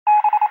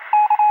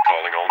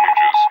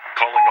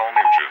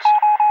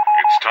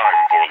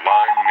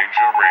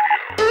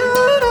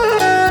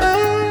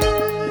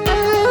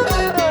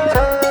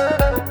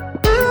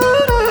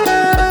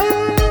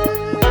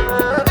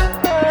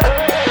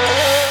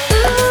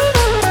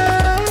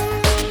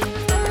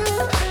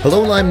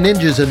Hello, Lyme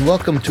Ninjas, and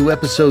welcome to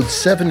episode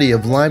 70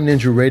 of Lyme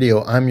Ninja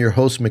Radio. I'm your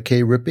host,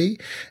 McKay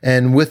Rippey,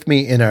 and with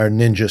me in our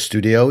Ninja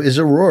studio is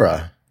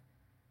Aurora.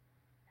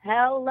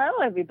 Hello,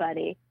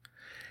 everybody.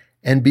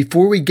 And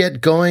before we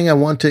get going, I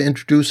want to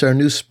introduce our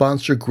new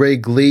sponsor,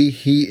 Greg Lee.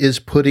 He is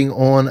putting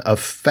on a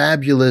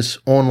fabulous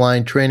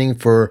online training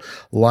for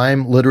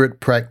Lyme literate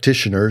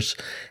practitioners.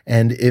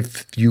 And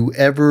if you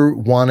ever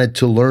wanted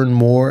to learn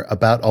more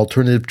about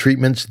alternative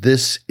treatments,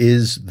 this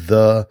is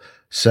the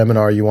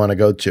seminar you want to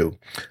go to.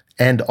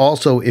 And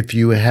also, if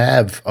you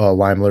have a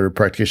Lyme literate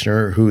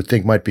practitioner who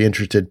think might be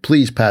interested,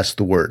 please pass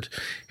the word.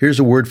 Here's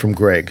a word from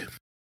Greg.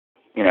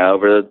 You know,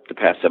 over the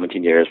past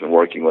 17 years, I've been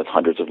working with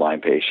hundreds of Lyme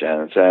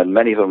patients, and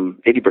many of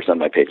them, 80% of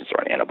my patients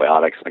are on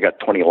antibiotics. I got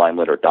 20 Lyme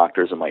literate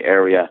doctors in my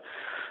area,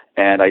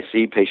 and I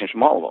see patients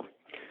from all of them.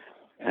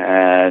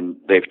 And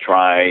they've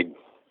tried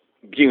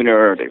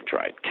Buhner, they've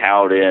tried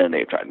Cowden,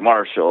 they've tried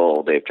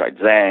Marshall, they've tried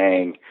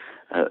Zhang,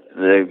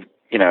 they've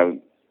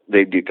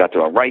got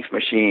their own Rife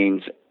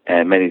machines,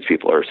 and many of these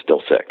people are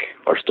still sick,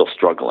 are still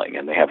struggling,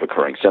 and they have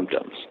recurring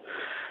symptoms.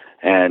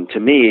 And to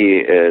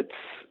me, it's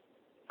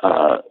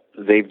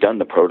they've done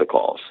the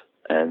protocols,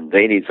 and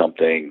they need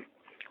something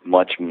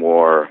much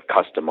more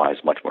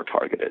customized, much more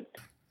targeted.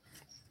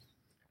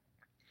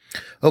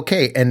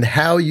 Okay, and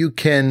how you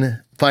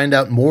can find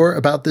out more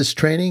about this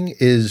training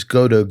is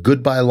go to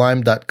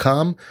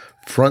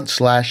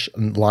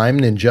goodbyelyme.com/Lyme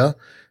Ninja.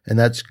 And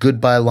that's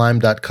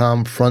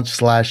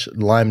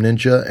goodbyelyme.com/Lyme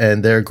Ninja.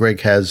 And there,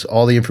 Greg has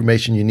all the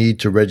information you need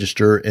to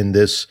register in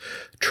this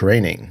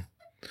training.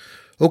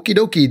 Okie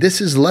dokie, this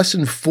is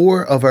lesson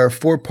 4 of our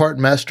 4-part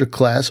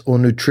masterclass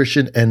on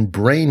nutrition and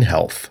brain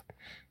health.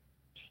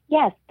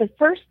 Yes, the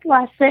first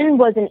lesson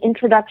was an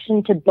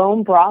introduction to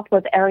bone broth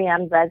with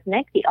Ariane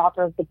Resnick, the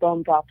author of The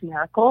Bone Broth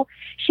Miracle.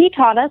 She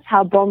taught us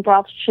how bone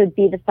broth should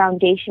be the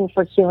foundation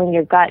for healing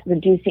your gut,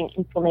 reducing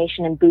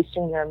inflammation, and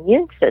boosting your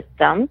immune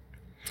system.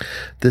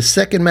 The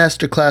second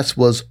masterclass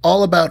was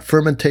all about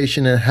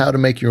fermentation and how to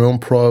make your own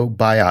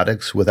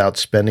probiotics without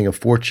spending a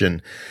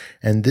fortune.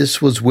 And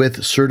this was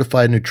with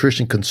certified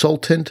nutrition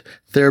consultant,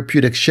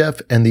 therapeutic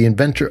chef, and the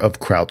inventor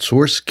of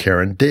Crowdsource,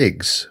 Karen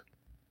Diggs.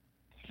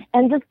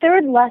 And the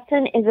third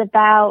lesson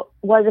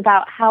was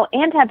about how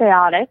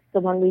antibiotics, the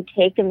one we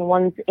take and the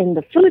ones in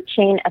the food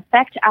chain,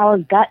 affect our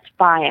gut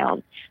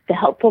biome, the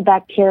helpful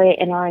bacteria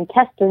in our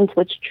intestines,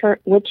 which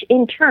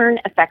in turn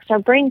affects our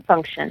brain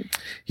function.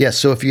 Yes,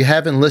 so if you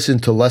haven't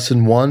listened to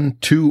lesson 1,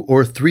 2,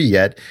 or 3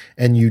 yet,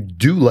 and you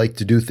do like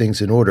to do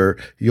things in order,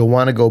 you'll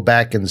want to go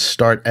back and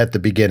start at the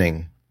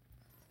beginning.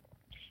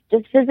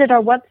 Just visit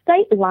our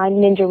website,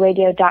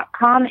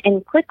 LymeNinjaRadio.com,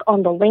 and click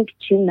on the link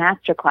to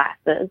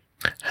masterclasses.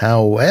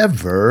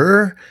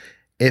 However,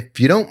 if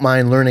you don't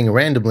mind learning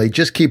randomly,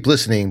 just keep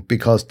listening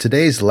because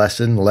today's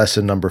lesson,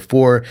 lesson number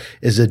 4,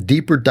 is a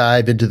deeper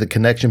dive into the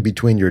connection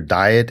between your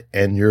diet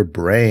and your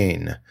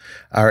brain.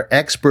 Our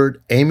expert,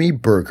 Amy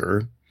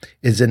Berger,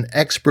 is an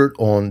expert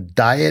on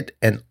diet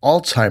and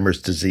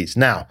Alzheimer's disease.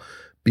 Now,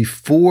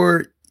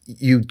 before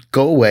you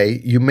go away,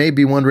 you may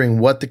be wondering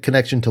what the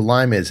connection to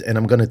Lyme is, and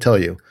I'm going to tell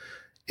you.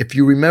 If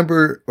you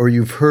remember or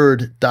you've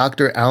heard,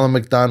 Dr. Alan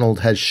McDonald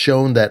has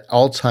shown that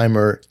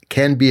Alzheimer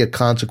can be a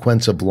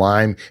consequence of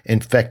Lyme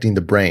infecting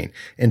the brain.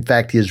 In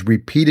fact, he has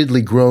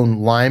repeatedly grown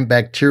Lyme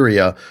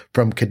bacteria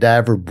from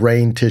cadaver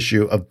brain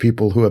tissue of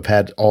people who have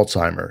had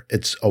Alzheimer.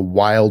 It's a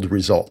wild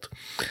result.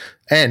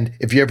 And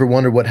if you ever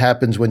wonder what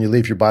happens when you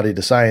leave your body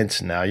to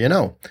science, now you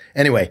know.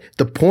 Anyway,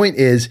 the point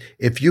is,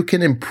 if you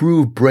can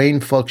improve brain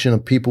function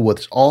of people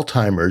with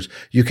Alzheimer's,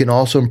 you can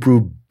also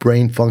improve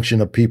brain function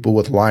of people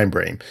with Lyme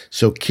brain.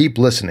 So keep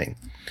listening.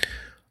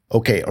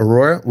 Okay,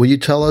 Aurora, will you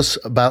tell us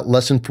about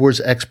lesson 4's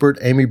expert,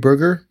 Amy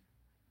Berger?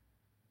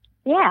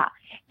 Yeah.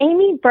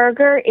 Amy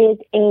Berger is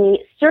a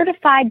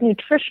certified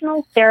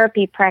nutritional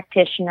therapy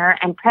practitioner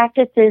and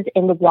practices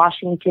in the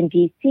Washington,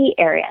 D.C.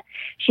 area.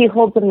 She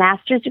holds a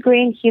master's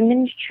degree in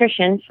human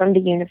nutrition from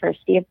the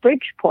University of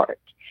Bridgeport.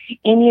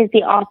 Amy is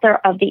the author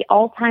of The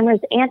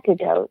Alzheimer's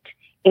Antidote,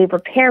 a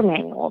repair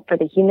manual for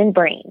the human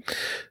brain.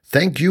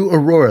 Thank you,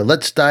 Aurora.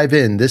 Let's dive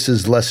in. This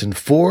is lesson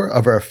 4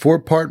 of our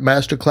 4-part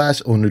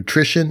masterclass on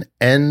nutrition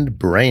and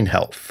brain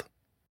health.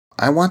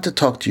 I want to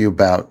talk to you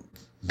about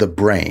the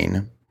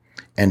brain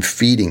and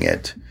feeding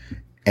it,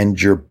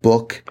 and your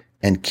book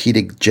and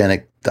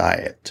ketogenic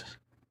diet.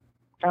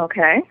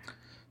 Okay.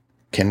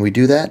 Can we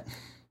do that?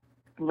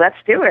 Let's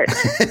do it.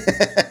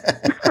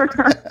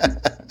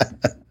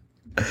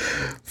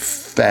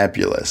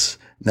 Fabulous.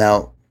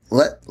 Now,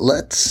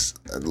 let's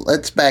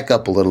back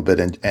up a little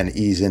bit and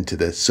ease into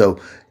this. So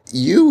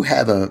you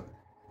have a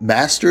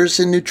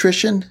master's in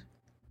nutrition?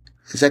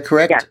 Is that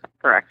correct? Yes,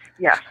 correct.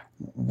 Yes.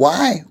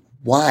 Why?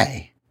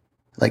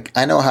 Like,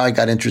 I know how I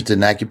got interested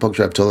in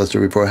acupuncture. I've told that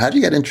story before. How did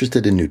you get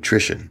interested in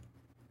nutrition?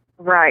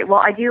 Right. Well,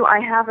 I do. I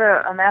have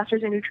a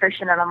master's in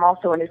nutrition, and I'm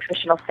also a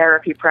nutritional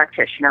therapy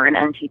practitioner in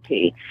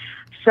NTT.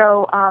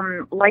 So,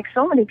 like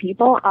so many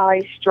people,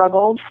 I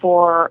struggled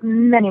for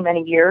many,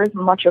 many years,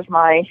 much of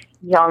my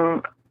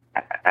young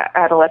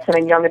adolescent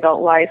and young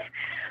adult life,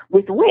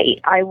 with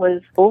weight. I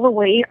was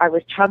overweight. I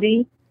was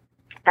chubby.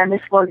 And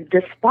this was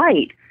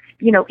despite,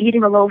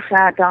 eating a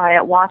low-fat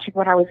diet, watching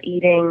what I was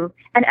eating,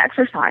 and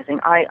exercising.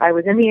 I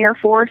was in the Air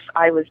Force.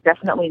 I was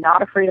definitely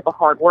not afraid of a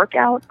hard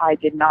workout. I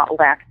did not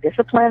lack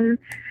discipline,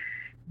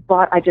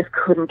 but I just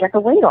couldn't get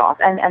the weight off.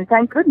 And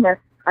thank goodness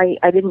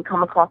I didn't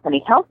come across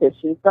any health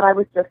issues, but I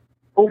was just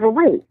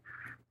overweight.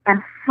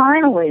 And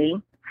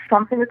finally,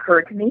 something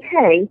occurred to me,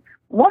 hey,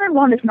 1 and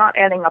 1 is not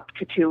adding up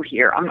to 2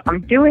 here.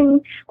 I'm doing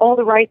all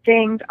the right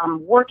things.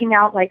 I'm working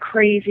out like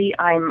crazy.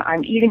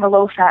 I'm eating a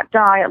low-fat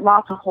diet,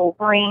 lots of whole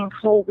grains,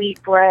 whole wheat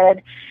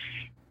bread,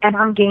 and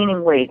I'm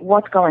gaining weight.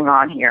 What's going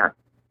on here?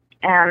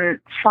 And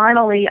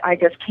finally, I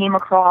just came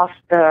across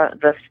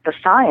the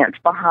science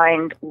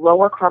behind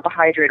lower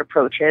carbohydrate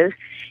approaches,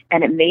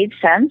 and it made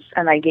sense,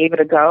 and I gave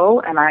it a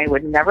go, and I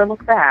would never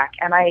look back.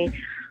 And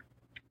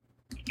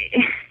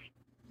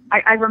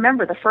I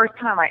remember the first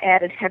time I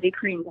added heavy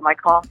cream to my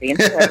coffee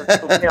instead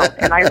of milk,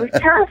 and I was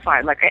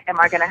terrified. Like, am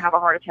I going to have a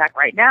heart attack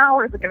right now,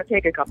 or is it going to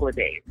take a couple of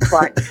days?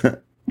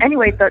 But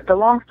anyway, the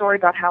long story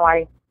about how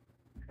I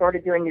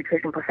started doing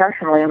nutrition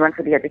professionally and went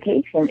for the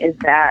education is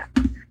that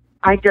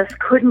I just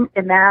couldn't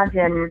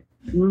imagine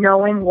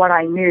knowing what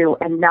I knew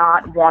and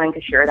not wanting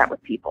to share that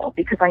with people,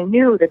 because I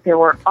knew that there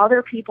were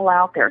other people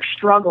out there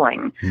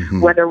struggling,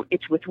 whether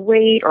it's with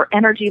weight or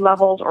energy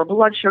levels or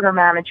blood sugar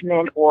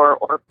management or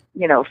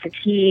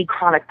fatigue,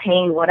 chronic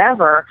pain,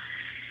 whatever,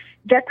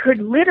 that could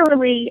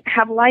literally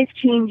have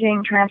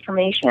life-changing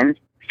transformations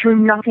through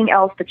nothing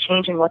else but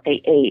changing what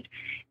they ate.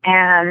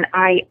 And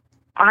I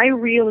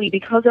really,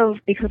 because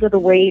of the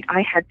weight,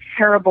 I had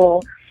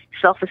terrible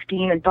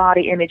self-esteem and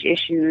body image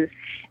issues.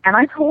 And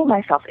I told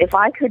myself, if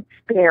I could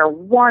spare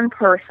one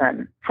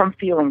person from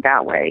feeling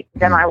that way,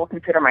 then I will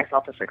consider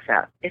myself a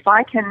success. If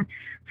I can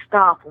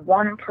stop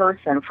one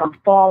person from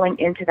falling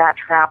into that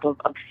trap of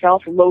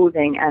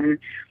self-loathing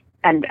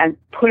and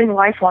putting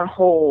life on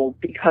hold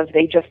because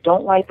they just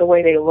don't like the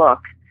way they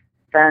look,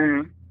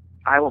 then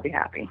I will be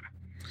happy.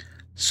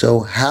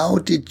 So how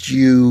did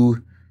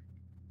you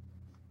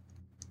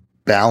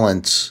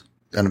balance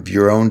kind of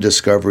your own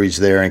discoveries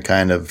there and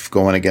kind of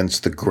going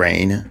against the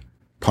grain,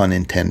 pun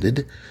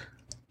intended,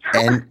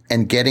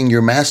 and getting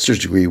your master's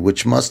degree,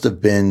 which must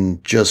have been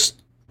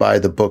just by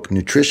the book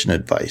Nutrition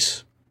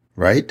Advice,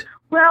 right?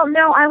 Well,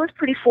 no, I was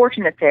pretty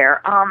fortunate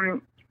there.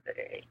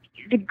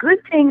 The good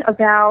thing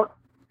about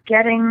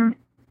getting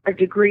a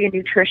degree in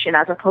nutrition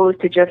as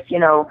opposed to just,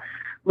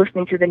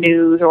 listening to the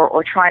news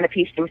or trying to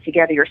piece things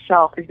together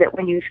yourself is that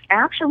when you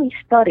actually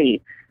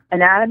study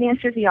anatomy and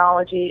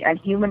physiology and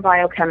human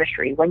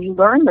biochemistry, when you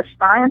learn the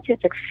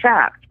scientific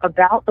fact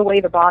about the way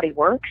the body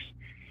works,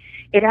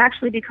 it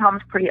actually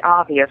becomes pretty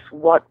obvious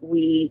what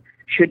we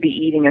should be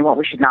eating and what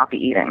we should not be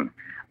eating.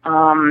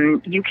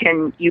 You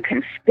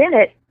can spin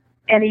it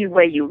any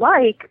way you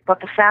like,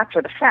 but the facts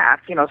are the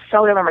facts.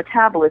 Cellular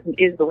metabolism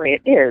is the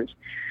way it is.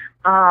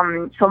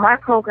 So my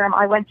program,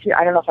 I went to,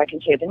 I don't know if I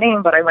can say the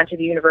name, but I went to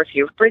the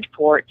University of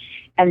Bridgeport,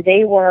 and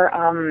they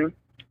were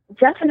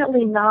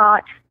definitely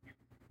not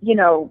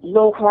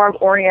low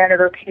carb oriented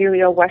or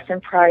paleo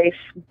Western price,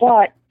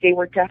 but they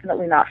were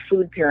definitely not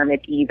food pyramid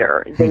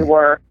either. They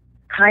were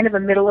kind of a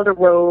middle of the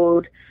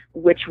road,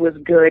 which was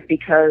good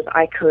because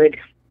I could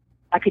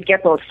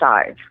get both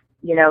sides.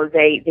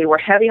 They were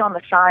heavy on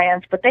the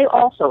science, but they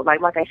also,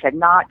 like I said,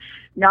 not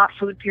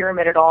food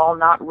pyramid at all,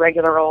 not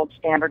regular old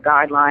standard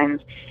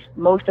guidelines.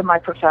 Most of my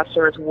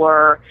professors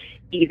were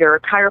either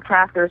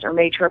chiropractors or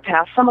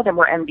naturopaths. Some of them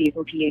were MDs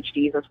and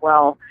PhDs as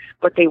well,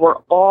 but they were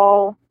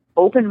all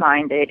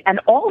open-minded,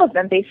 and all of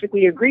them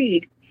basically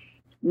agreed,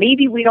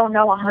 maybe we don't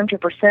know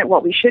 100%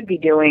 what we should be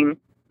doing,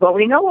 but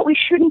we know what we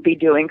shouldn't be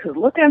doing, because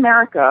look at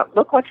America,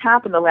 look what's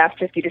happened the last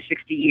 50 to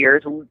 60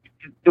 years.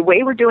 The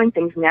way we're doing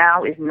things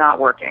now is not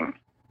working.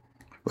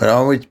 But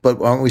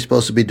aren't we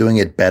supposed to be doing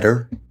it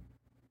better?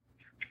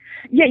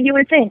 Yeah, you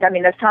would think. I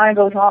mean, as time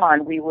goes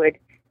on, we would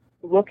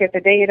look at the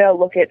data,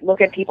 look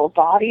at people's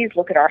bodies,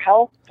 look at our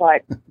health,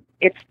 but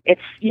it's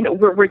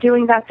we're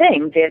doing that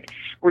thing that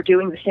we're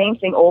doing the same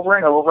thing over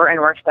and over, and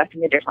we're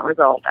expecting a different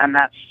result, and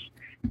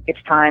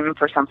it's time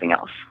for something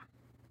else.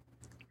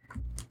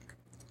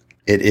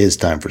 It is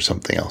time for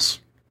something else.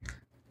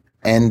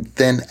 And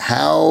then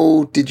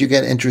how did you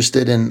get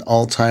interested in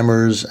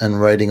Alzheimer's and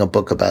writing a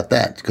book about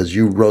that? Because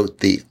you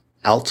wrote the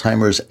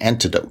Alzheimer's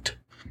Antidote.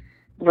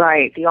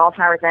 Right, the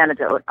Alzheimer's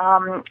Antidote.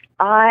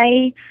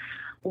 I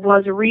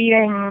was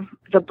reading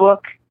the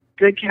book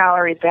Good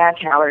Calories, Bad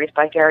Calories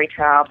by Gary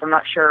Taubes. I'm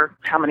not sure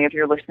how many of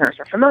your listeners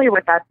are familiar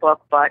with that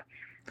book, but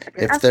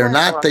if they're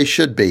not, they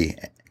should be.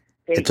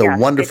 It's a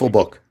wonderful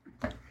book.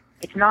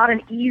 It's not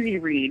an easy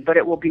read, but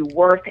it will be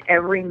worth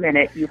every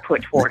minute you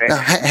put toward it. Now,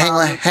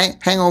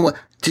 hang on.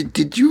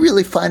 Did you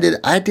really find it?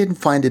 I didn't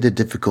find it a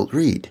difficult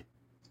read.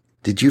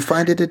 Did you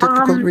find it a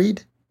difficult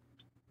read?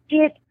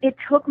 It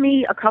took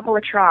me a couple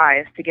of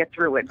tries to get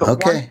through it,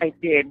 but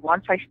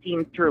once I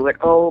steamed through it,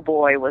 oh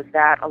boy, was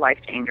that a life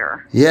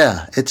changer.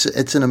 Yeah, it's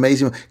an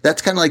amazing,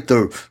 that's kind of like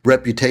the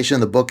reputation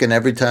of the book. And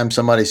every time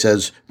somebody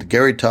says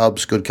Gary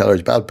Taubes, Good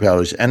Calories, Bad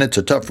Calories, and it's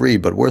a tough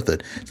read, but worth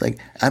it. It's like,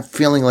 I'm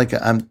feeling like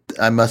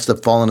I must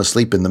have fallen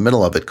asleep in the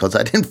middle of it because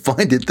I didn't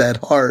find it that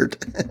hard.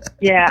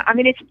 Yeah, I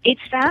mean,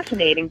 it's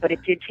fascinating, but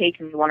it did take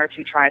me one or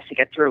two tries to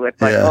get through it.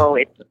 But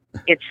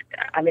it's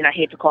I mean, I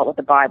hate to call it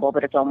the Bible,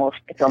 but it's almost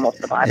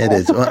the Bible. It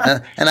is.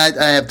 And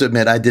I have to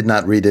admit, I did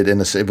not read it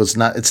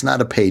it's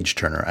not a page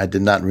turner. I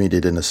did not read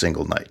it in a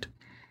single night.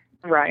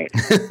 Right.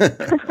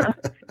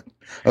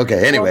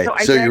 Okay. Anyway,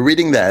 so you're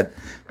reading that.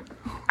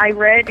 I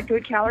read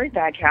Good Calories,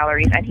 Bad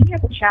Calories, and he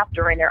has a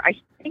chapter in there. I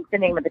think the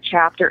name of the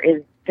chapter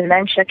is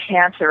Dementia,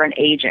 Cancer, and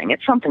Aging.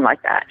 It's something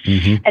like that.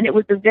 Mm-hmm. And it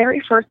was the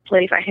very first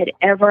place I had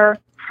ever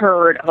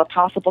heard of a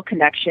possible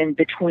connection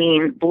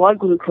between blood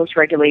glucose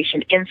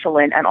regulation,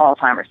 insulin, and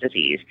Alzheimer's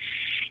disease.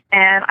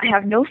 And I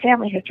have no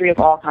family history of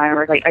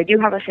Alzheimer's. I do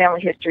have a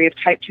family history of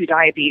type 2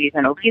 diabetes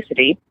and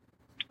obesity,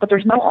 but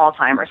there's no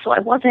Alzheimer's. So I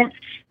wasn't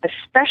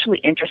especially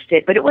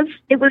interested, but it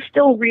was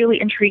still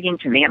really intriguing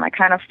to me. And I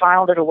kind of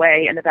filed it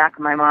away in the back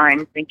of my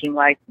mind, thinking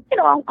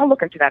I'll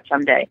look into that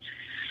someday.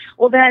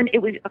 Well, then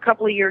it was a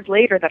couple of years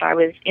later that I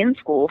was in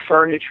school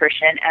for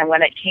nutrition. And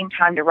when it came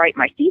time to write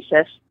my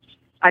thesis,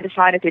 I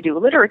decided to do a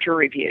literature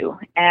review.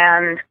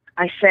 And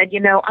I said,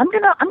 I'm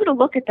going to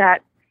look at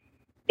that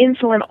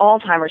insulin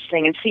Alzheimer's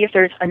thing and see if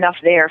there's enough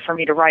there for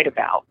me to write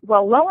about.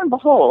 Well, lo and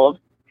behold,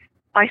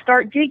 I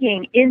start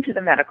digging into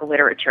the medical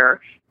literature,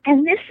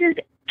 and this is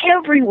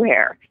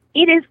everywhere.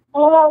 It is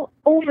all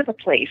over the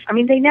place. I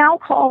mean, they now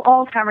call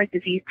Alzheimer's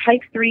disease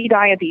type 3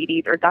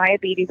 diabetes or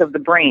diabetes of the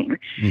brain.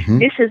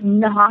 Mm-hmm.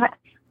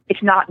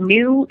 It's not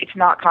new, it's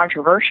not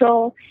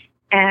controversial,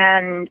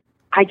 and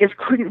I just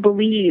couldn't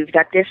believe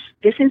that this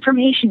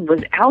information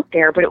was out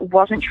there, but it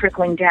wasn't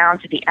trickling down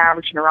to the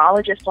average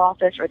neurologist's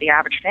office or the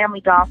average family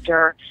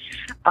doctor.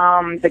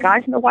 The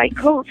guys in the white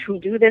coats who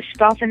do this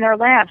stuff in their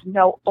labs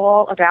know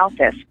all about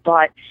this,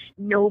 but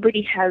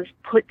nobody has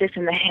put this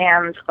in the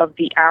hands of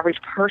the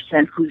average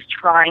person who's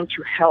trying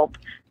to help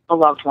a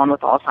loved one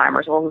with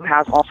Alzheimer's or who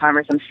has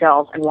Alzheimer's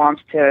themselves and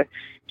wants to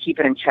keep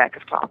it in check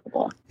if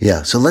possible.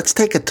 Yeah. So let's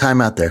take a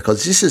time out there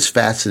because this is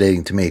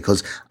fascinating to me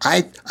because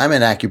I'm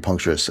an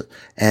acupuncturist,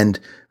 and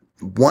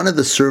one of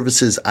the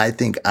services I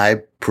think I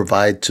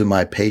provide to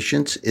my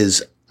patients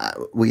is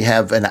we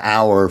have an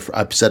hour.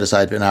 I've set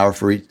aside an hour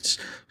for each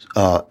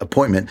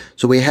appointment.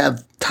 So we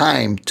have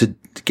time to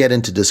get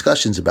into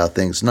discussions about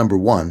things, number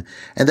one.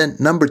 And then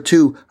number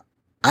two,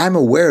 I'm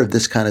aware of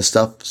this kind of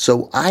stuff.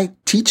 So I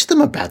teach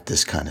them about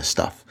this kind of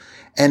stuff.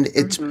 And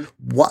it's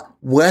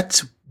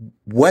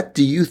what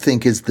do you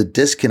think is the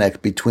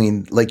disconnect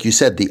between, like you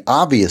said, the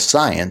obvious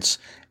science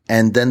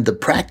and then the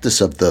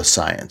practice of the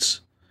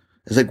science?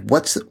 It's like,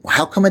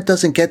 how come it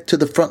doesn't get to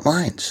the front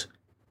lines?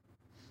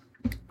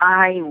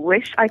 I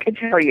wish I could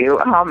tell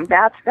you.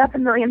 That's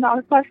 $1 million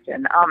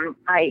question.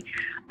 I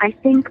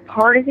think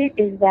part of it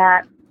is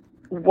that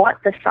what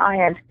the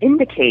science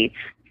indicates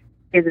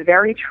is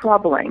very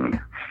troubling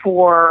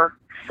for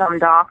some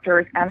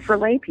doctors and for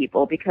lay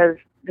people, because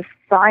the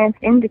science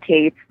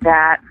indicates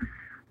that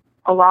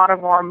a lot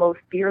of our most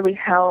dearly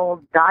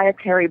held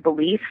dietary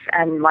beliefs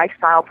and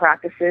lifestyle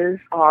practices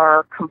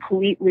are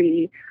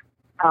completely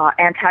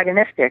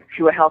antagonistic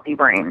to a healthy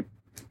brain.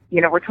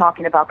 We're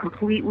talking about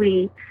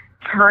completely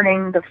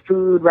turning the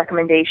food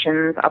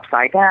recommendations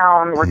upside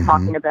down. We're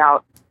talking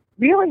about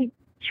really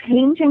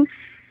changing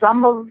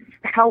some of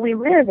how we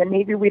live, and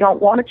maybe we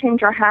don't want to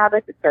change our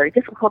habits. It's very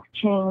difficult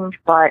to change,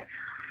 but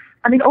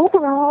I mean,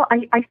 overall,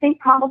 I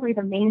think probably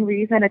the main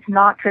reason it's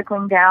not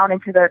trickling down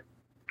into the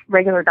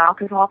regular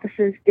doctor's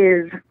offices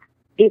is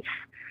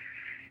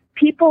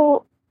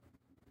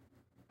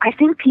I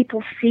think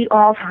people see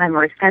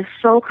Alzheimer's as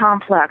so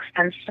complex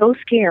and so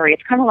scary.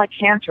 It's kind of like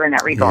cancer in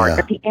that regard,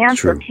 that the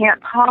answer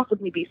can't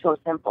possibly be so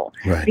simple.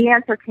 Right. The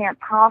answer can't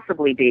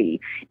possibly be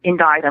in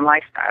diet and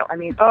lifestyle. I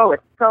mean,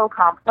 it's so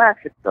complex.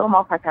 It's so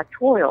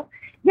multifactorial.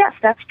 Yes,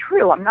 that's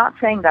true. I'm not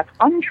saying that's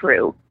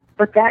untrue,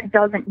 but that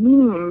doesn't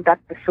mean that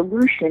the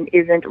solution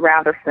isn't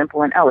rather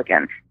simple and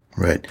elegant.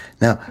 Right.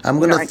 Now, I'm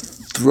going to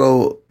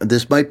throw,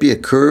 this might be a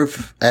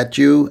curve at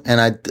you, and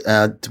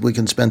we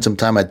can spend some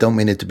time. I don't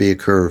mean it to be a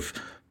curve.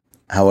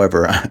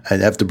 However, I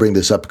have to bring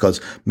this up because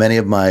many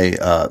of my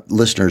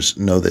listeners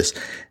know this.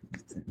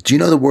 Do you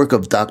know the work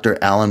of Dr.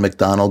 Alan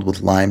McDonald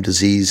with Lyme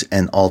disease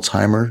and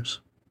Alzheimer's?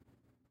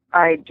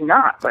 I do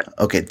not, but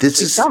okay,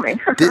 tell me.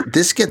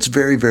 This gets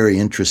very, very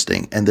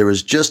interesting. And there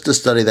was just a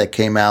study that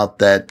came out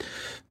that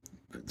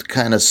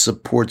kind of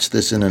supports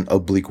this in an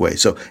oblique way.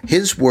 So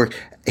his work,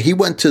 he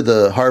went to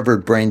the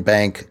Harvard Brain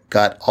Bank,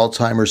 got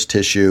Alzheimer's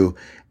tissue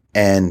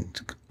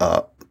and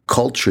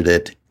cultured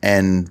it,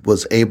 and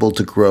was able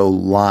to grow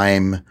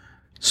Lyme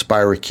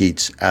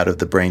spirochetes out of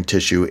the brain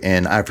tissue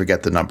in, I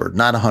forget the number,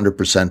 not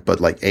 100%, but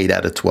like 8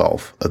 out of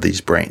 12 of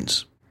these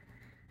brains,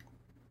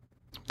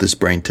 this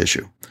brain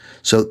tissue.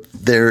 So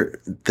there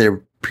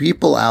are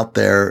people out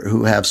there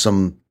who have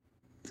some,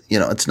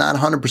 it's not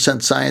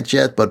 100% science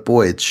yet, but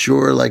boy, it's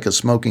sure like a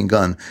smoking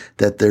gun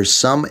that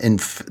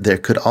there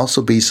could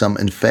also be some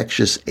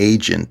infectious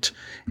agent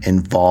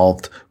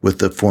involved with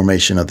the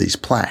formation of these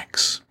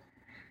plaques.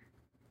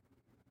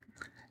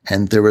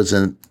 And there was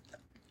an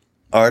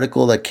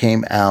article that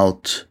came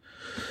out,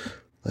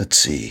 let's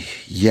see.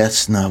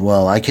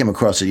 I came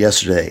across it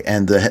yesterday,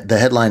 and the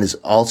headline is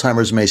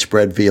Alzheimer's may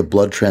spread via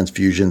blood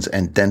transfusions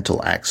and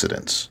dental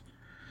accidents.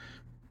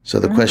 So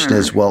the question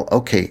is, well,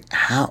 okay,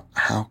 how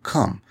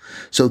come?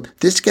 So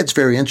this gets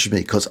very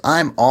interesting because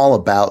I'm all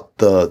about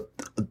the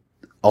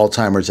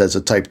Alzheimer's as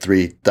a type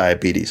 3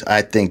 diabetes.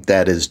 I think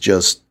that is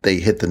just, they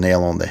hit the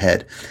nail on the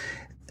head.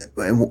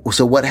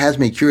 So what has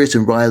me curious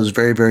and why I was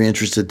very, very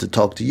interested to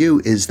talk to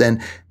you is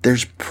then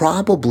there's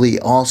probably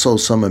also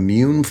some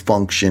immune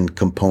function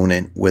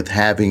component with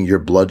having your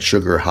blood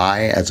sugar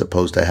high as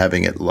opposed to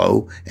having it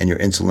low and your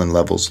insulin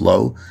levels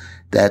low.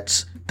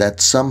 That's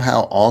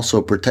somehow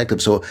also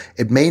protective. So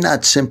it may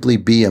not simply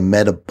be a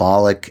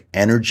metabolic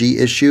energy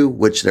issue,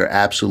 which there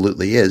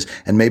absolutely is.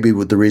 And maybe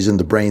with the reason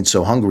the brain's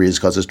so hungry is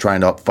because it's trying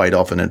to fight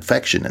off an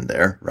infection in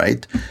there,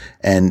 right?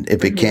 And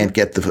if it can't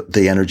get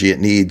the energy it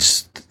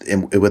needs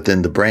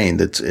within the brain,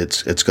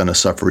 it's going to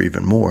suffer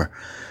even more.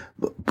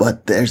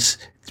 But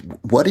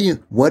what do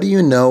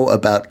you know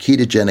about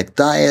ketogenic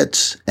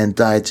diets and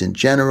diets in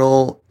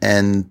general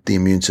and the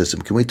immune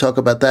system? Can we talk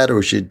about that,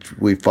 or should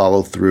we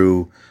follow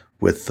through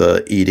with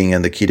eating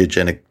and the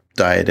ketogenic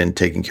diet and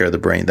taking care of the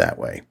brain that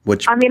way?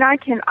 I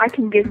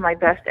can give my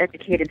best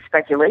educated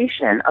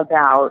speculation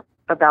about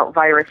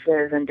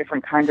viruses and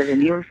different kinds of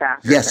immune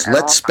factors. Yes,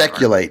 let's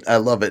speculate. I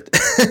love it.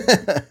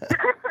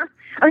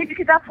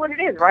 Because that's what it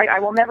is, right? I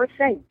will never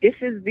say this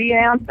is the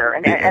answer,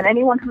 and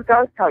anyone who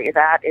does tell you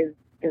that is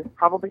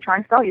probably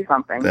trying to sell you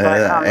something.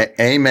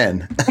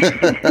 Amen.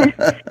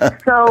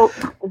 So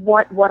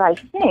what I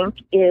think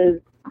is,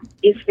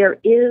 if there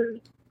is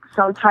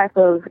some type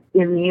of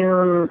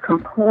immune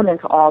component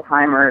to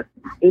Alzheimer's,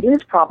 it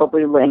is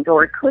probably linked,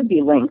 or it could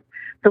be linked,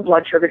 to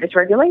blood sugar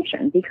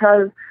dysregulation.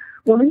 Because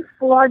when we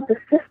flood the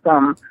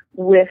system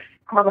with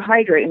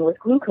carbohydrate and with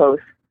glucose,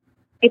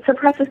 it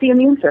suppresses the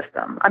immune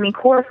system.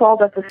 Cortisol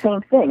does the same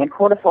thing, and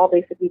cortisol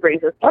basically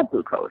raises blood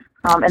glucose.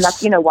 And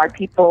that's, why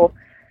people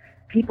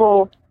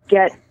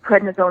get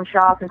prednisone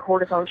shots and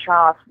cortisone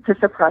shots to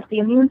suppress the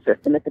immune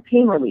system. It's a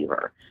pain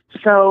reliever.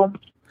 So...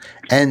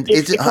 And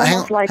it's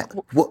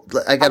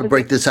I got to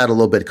break this out a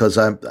little bit because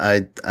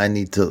I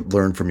need to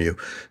learn from you.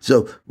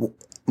 So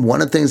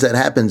one of the things that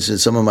happens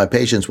is some of my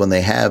patients, when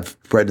they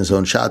have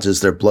prednisone shots,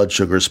 is their blood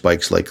sugar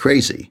spikes like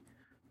crazy,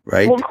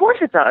 right? Well, of course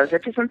it does.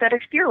 It's a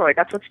synthetic steroid.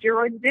 That's what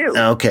steroids do.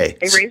 Okay.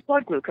 They raise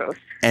blood glucose.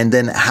 And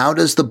then how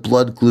does the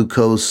blood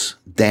glucose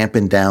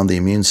dampen down the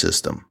immune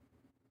system?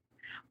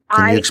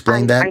 Can you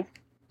explain that? I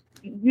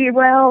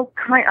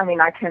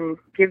can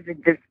give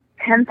the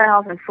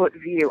 10,000-foot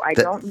view. I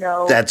don't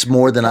know. That's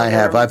more than I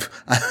have.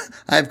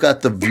 I've got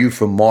the view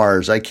from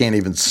Mars. I can't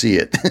even see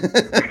it.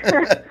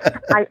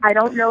 I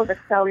don't know the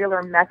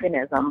cellular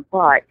mechanism,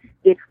 but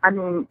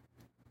to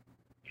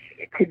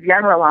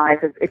generalize,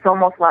 it's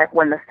almost like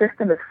when the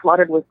system is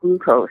flooded with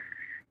glucose,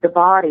 the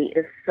body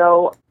is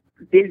so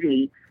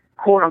busy,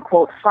 quote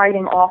unquote,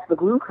 fighting off the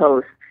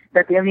glucose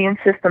that the immune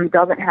system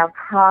doesn't have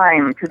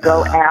time to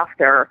go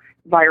after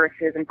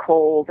viruses and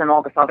colds and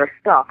all this other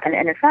stuff. And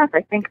in fact,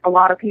 I think a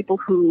lot of people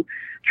who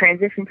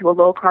transition to a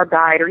low-carb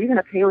diet or even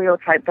a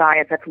paleo-type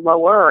diet that's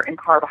lower in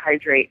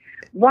carbohydrate,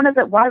 one of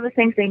the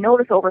things they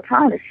notice over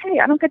time is, hey,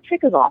 I don't get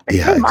sick as often.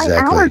 Yeah, my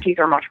allergies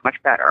are much,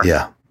 much better.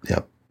 Yeah,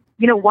 yep.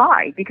 You know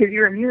why? Because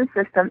your immune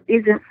system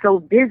isn't so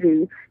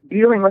busy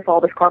dealing with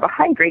all this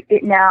carbohydrate.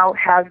 It now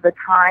has the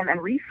time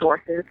and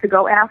resources to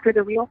go after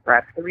the real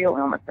threats, the real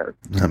illnesses.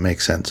 That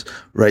makes sense.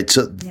 Right.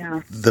 So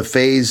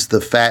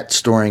the fat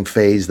storing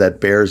phase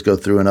that bears go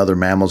through and other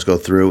mammals go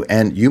through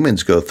and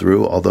humans go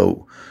through,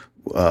 although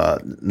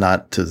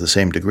not to the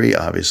same degree,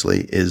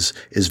 obviously, is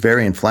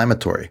very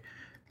inflammatory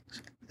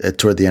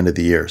toward the end of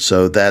the year.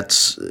 So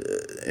that's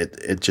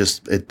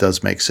it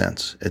does make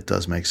sense. It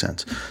does make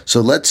sense.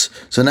 So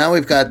now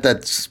we've got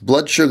that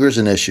blood sugar's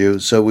an issue.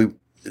 So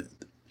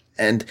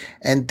and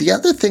the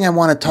other thing I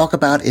want to talk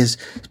about is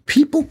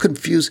people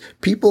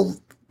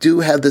do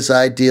have this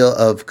idea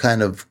of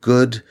kind of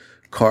good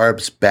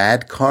carbs,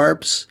 bad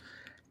carbs.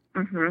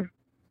 Mm-hmm.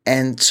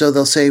 And so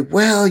they'll say,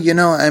 well,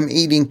 I'm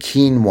eating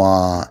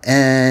quinoa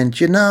and,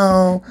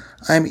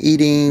 I'm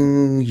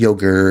eating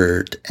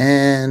yogurt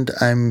and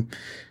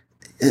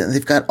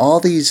they've got all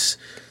these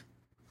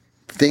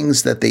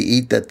things that they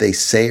eat that they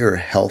say are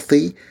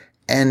healthy.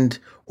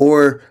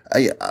 Or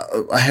I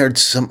heard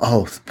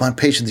my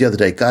patient the other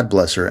day, God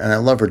bless her, and I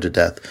love her to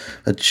death.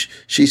 But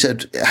she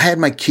said, I had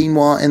my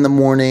quinoa in the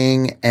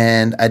morning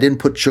and I didn't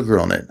put sugar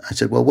on it. I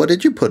said, well, what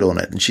did you put on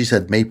it? And she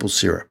said, maple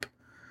syrup.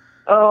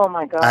 Oh,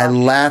 my God. I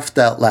laughed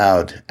out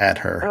loud at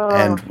her,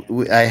 and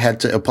I had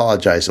to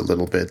apologize a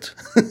little bit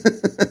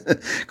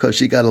because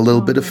she got a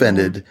little bit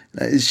offended.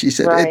 She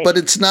said, but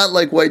it's not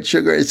like white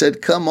sugar. I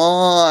said, come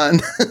on.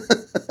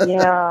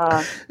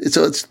 Yeah.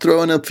 So it's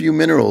throwing a few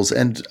minerals,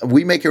 and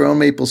we make our own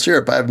maple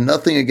syrup. I have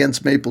nothing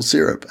against maple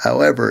syrup.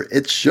 However,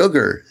 it's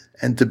sugar,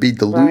 and to be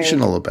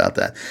delusional about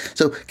that.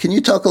 So can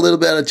you talk a little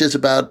bit just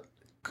about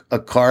a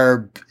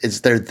carb?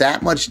 Is there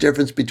that much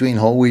difference between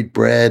whole wheat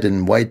bread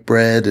and white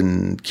bread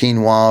and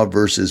quinoa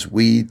versus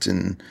wheat?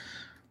 And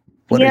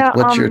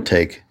what's your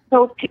take?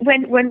 So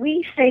when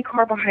we say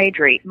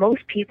carbohydrate,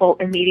 most people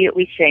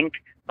immediately think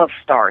of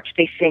starch.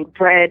 They think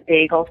bread,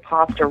 bagels,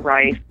 pasta,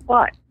 rice,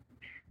 but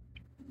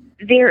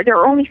there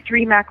are only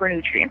 3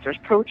 macronutrients. There's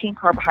protein,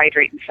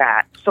 carbohydrate, and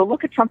fat. So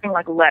look at something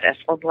like lettuce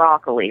or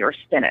broccoli or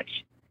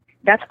spinach.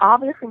 That's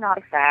obviously not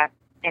a fat,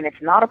 and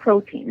it's not a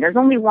protein. There's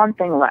only one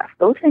thing left.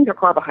 Those things are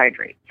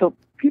carbohydrates. So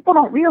people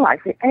don't realize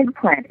that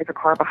eggplant is a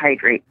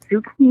carbohydrate,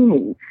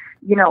 zucchini,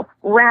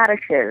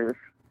 radishes,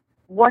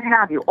 what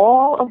have you.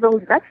 All of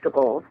those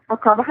vegetables are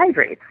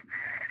carbohydrates.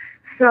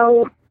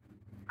 So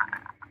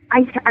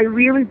I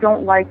really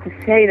don't like to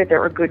say that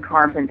there are good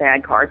carbs and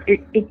bad carbs.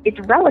 It's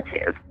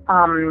relative.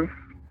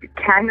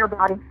 Can your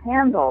body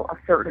handle a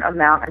certain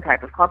amount and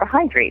type of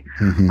carbohydrate?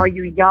 Mm-hmm. Are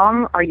you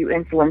young? Are you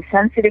insulin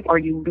sensitive? Are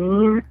you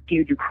lean? Do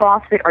you do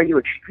CrossFit? Are you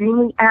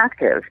extremely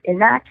active? In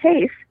that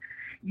case,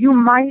 you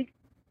might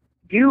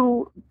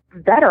do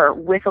better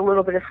with a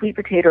little bit of sweet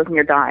potatoes in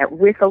your diet,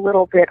 with a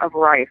little bit of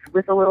rice,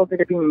 with a little bit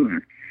of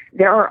beans.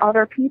 There are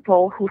other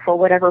people who, for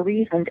whatever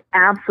reason,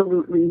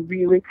 absolutely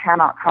really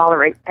cannot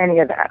tolerate any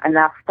of that. And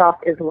that stuff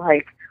is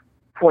like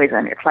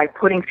poison. It's like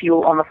putting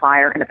fuel on the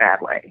fire in a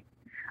bad way.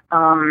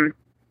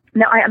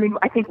 Now,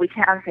 I think we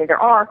can say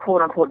there are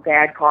quote unquote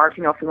bad carbs,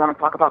 if we want to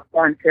talk about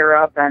corn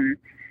syrup and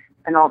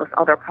all this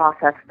other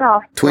processed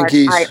stuff.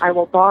 Twinkies. But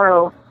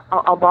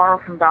I'll borrow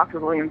from Dr.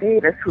 William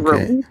Davis, who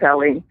wrote Wheat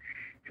Belly.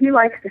 He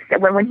likes to say,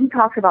 when he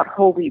talks about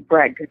whole wheat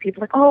bread, because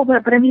people are like, oh,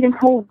 but I'm eating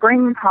whole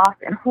grain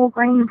pasta and whole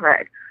grain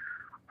bread.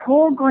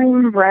 Whole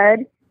grain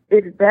bread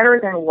is better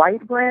than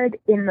white bread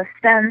in the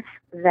sense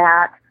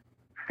that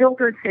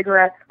filtered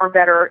cigarettes are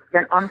better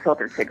than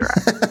unfiltered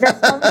cigarettes.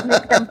 That doesn't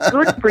make them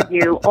good for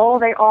you. All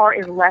they are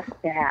is less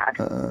bad.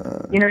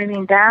 You know what I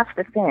mean? That's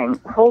the thing.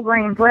 Whole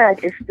grain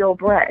bread is still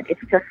bread.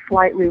 It's just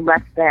slightly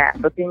less bad.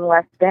 But being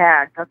less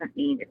bad doesn't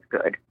mean it's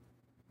good.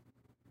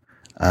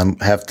 I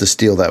have to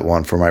steal that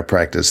one for my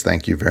practice.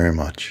 Thank you very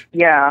much.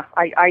 Yeah,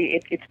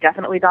 it's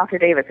definitely Dr.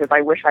 Davis's.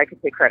 I wish I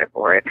could take credit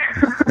for it.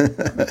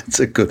 It's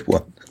a good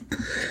one.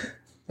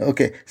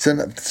 Okay, so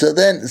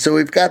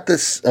we've got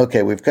this.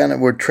 Okay, we're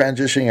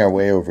transitioning our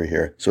way over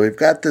here. So we've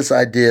got this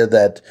idea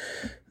that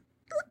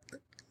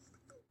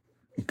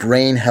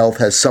brain health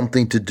has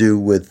something to do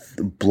with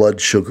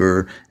blood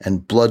sugar,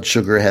 and blood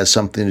sugar has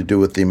something to do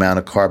with the amount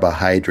of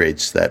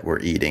carbohydrates that we're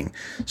eating.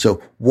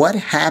 So what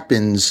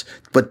happens,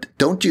 but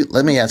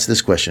let me ask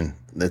this question.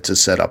 It's a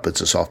setup.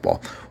 It's a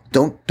softball.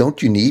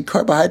 Don't you need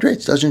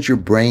carbohydrates? Doesn't your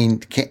brain,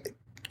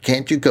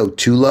 can't you go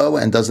too low,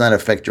 and doesn't that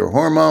affect your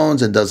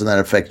hormones, and doesn't that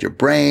affect your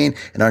brain?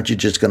 And aren't you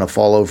just going to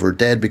fall over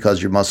dead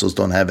because your muscles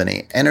don't have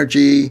any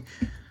energy?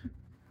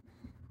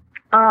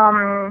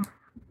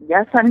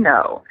 Yes and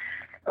no.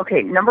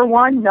 Okay, number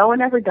one, no one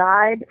ever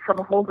died from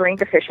a whole grain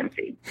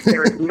deficiency.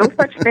 There is no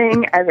such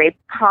thing as a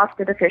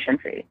pasta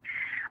deficiency.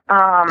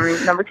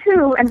 Number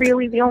two, and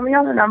really the only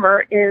other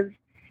number is,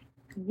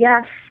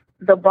 yes,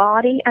 the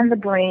body and the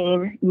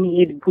brain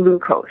need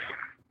glucose.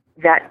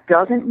 That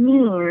doesn't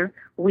mean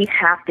we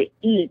have to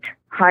eat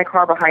high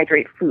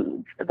carbohydrate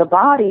foods. The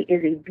body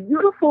is a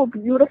beautiful,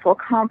 beautiful,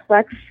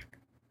 complex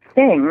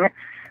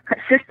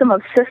system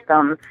of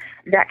systems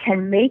that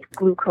can make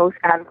glucose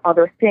out of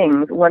other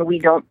things when we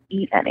don't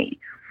eat any.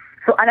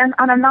 So, and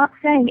I'm not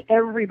saying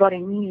everybody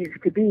needs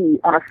to be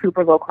on a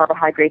super low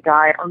carbohydrate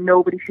diet, or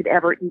nobody should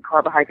ever eat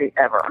carbohydrate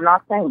ever. I'm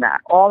not saying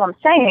that. All I'm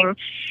saying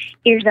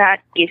is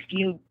that if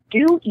you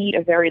do eat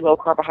a very low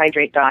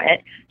carbohydrate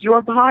diet,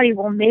 your body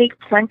will make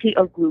plenty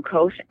of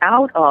glucose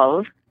out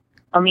of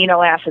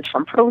amino acids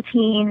from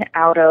protein,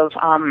 out of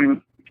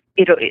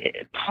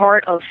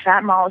part of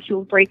fat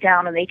molecules break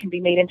down and they can be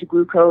made into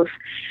glucose.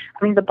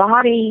 I mean, the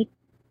body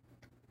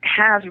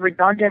has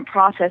redundant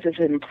processes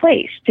in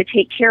place to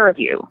take care of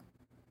you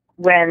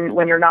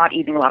when you're not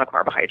eating a lot of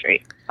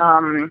carbohydrate.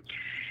 And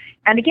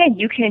again,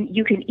 you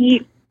can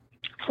eat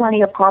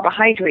plenty of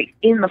carbohydrate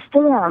in the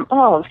form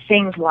of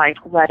things like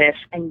lettuce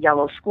and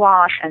yellow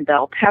squash and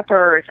bell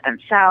peppers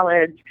and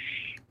salads,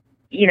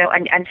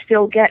 and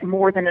still get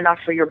more than enough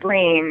for your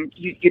brain.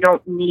 You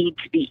don't need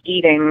to be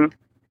eating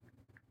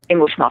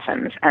English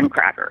muffins and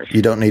crackers.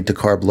 You don't need to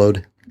carb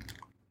load?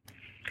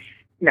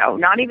 No,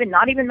 not even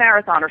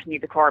marathoners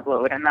need the carb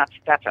load, and that's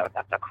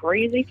a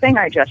crazy thing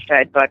I just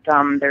said. But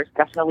there's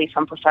definitely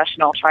some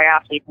professional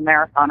triathletes and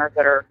marathoners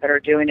that are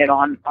doing it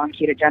on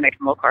ketogenic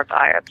and low carb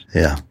diets.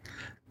 Yeah.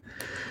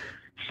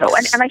 So,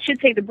 and I should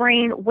say the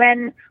brain,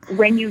 when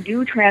you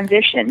do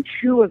transition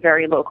to a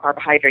very low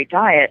carbohydrate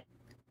diet,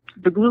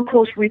 the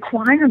glucose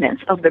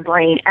requirements of the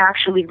brain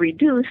actually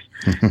reduce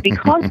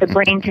because the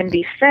brain can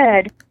be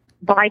fed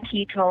by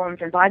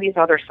ketones and by these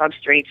other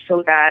substrates,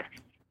 so that,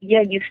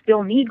 yeah, you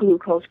still need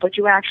glucose, but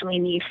you actually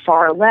need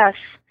far less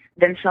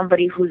than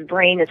somebody whose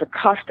brain is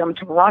accustomed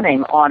to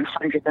running on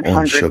hundreds and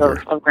hundreds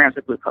of grams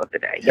of glucose a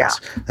day. Yes,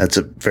 yeah. That's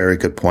a very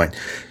good point.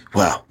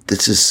 Wow,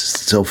 this is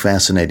so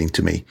fascinating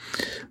to me.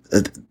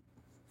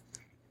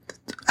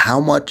 How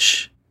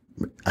much,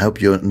 I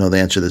hope you know the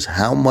answer to this,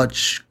 how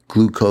much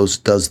glucose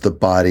does the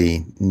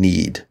body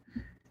need,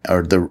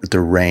 or the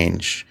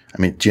range?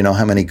 I mean, do you know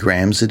how many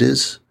grams it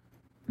is?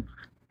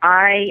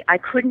 I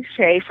couldn't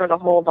say for the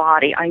whole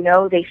body. I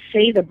know they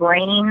say the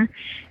brain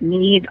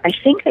needs, I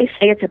think they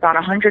say it's about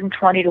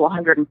 120 to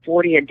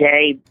 140 a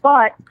day,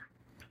 but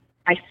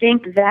I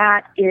think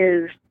that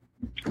is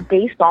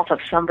based off of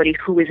somebody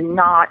who is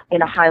not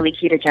in a highly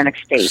ketogenic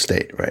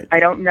state. Right. I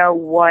don't know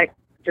what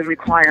the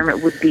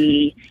requirement would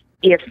be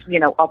if,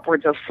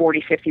 upwards of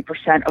 40,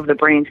 50% of the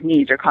brain's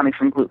needs are coming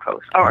from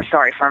glucose,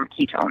 from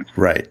ketones.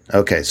 Right.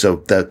 Okay. So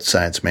that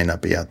science may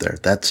not be out there.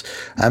 This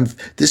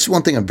is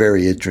one thing I'm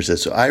very interested in.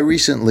 So I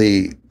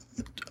recently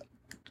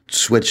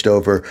switched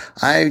over.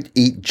 I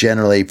eat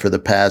generally for the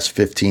past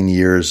 15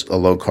 years a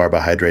low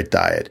carbohydrate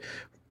diet,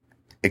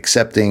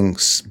 accepting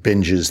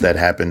binges that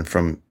happen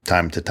from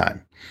time to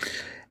time.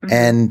 Mm-hmm.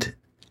 And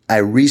I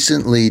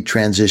recently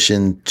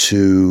transitioned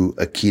to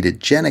a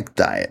ketogenic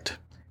diet.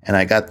 And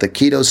I got the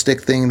keto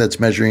stick thing that's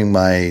measuring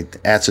my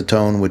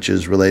acetone, which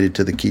is related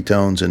to the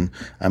ketones, and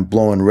I'm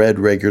blowing red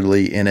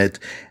regularly in it.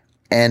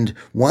 And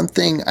one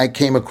thing I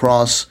came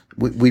across,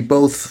 we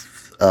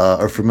both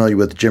are familiar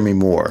with Jimmy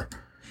Moore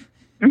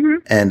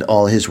and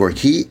all his work.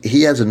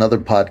 He has another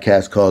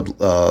podcast called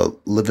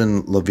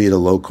Living La Vida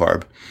Low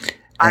Carb.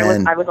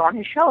 I was on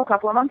his show a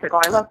couple of months ago.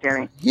 I love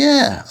Jimmy.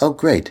 Yeah. Oh,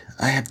 great.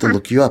 I have to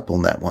look you up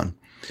on that one.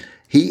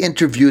 He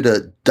interviewed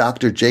a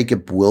Dr.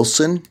 Jacob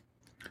Wilson,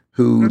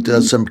 who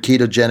does some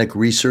ketogenic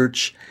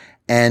research,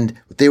 and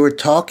they were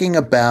talking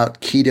about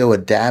keto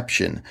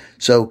adaptation.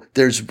 So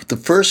there's the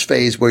first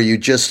phase where you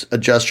just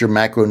adjust your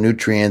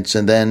macronutrients,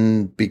 and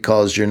then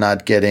because you're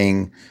not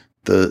getting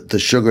the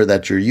sugar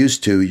that you're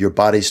used to, your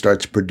body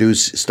starts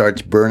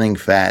burning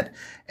fat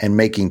and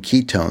making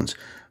ketones.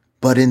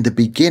 But in the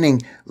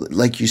beginning,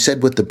 like you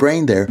said with the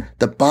brain there,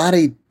 the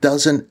body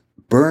doesn't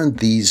burn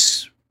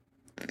these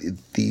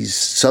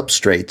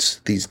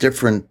substrates, these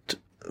different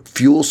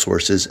fuel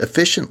sources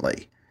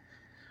efficiently.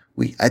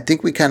 I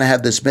think we kind of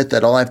have this myth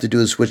that all I have to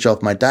do is switch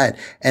off my diet,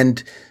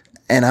 and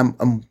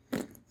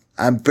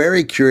I'm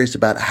very curious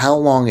about how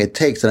long it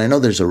takes. And I know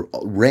there's a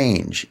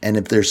range, and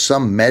if there's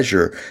some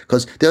measure,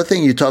 because the other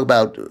thing you talk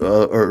about,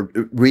 or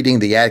reading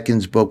the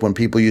Atkins book, when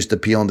people used to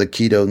pee on the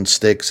ketone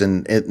sticks,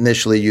 and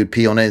initially you'd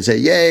pee on it and say,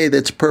 "Yay,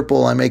 that's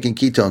purple! I'm making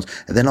ketones,"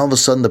 and then all of a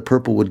sudden the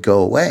purple would go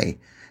away.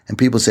 And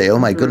people say, "Oh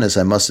my goodness,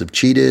 I must have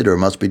cheated or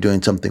must be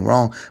doing something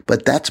wrong."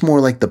 But that's more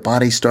like the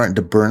body starting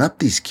to burn up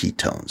these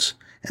ketones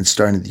and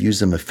starting to use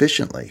them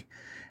efficiently.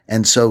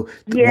 And so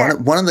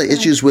one of the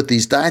issues with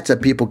these diets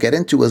that people get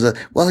into is I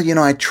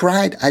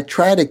tried a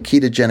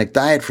ketogenic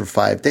diet for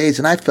 5 days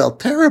and I felt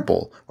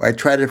terrible. Or I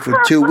tried it for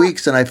 2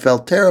 weeks and I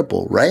felt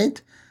terrible,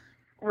 right?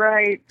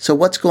 Right. So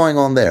what's going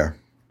on there?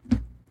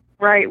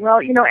 Right. Well,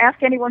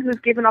 ask anyone who's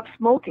given up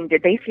smoking.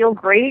 Did they feel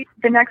great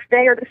the next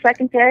day or the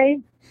second day?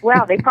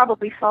 Wow, they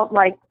probably felt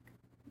like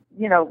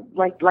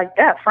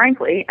death,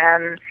 frankly.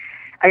 And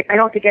I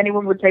don't think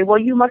anyone would say, "Well,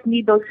 you must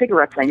need those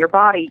cigarettes then. Your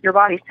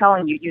body's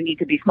telling you need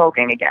to be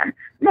smoking again."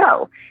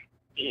 No.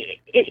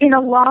 In a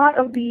lot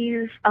of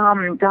these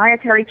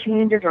dietary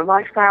changes or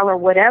lifestyle or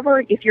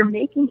whatever, if you're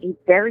making a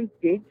very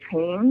big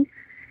change,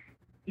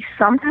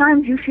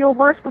 sometimes you feel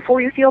worse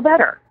before you feel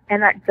better.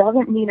 And that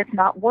doesn't mean it's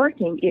not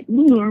working. It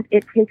means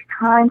it takes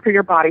time for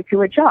your body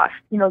to adjust.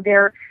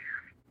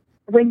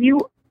 When you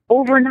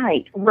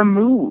overnight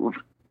remove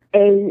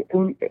a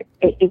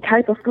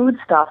type of food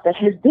stuff that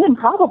has been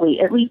probably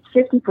at least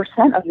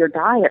 50% of your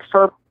diet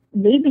for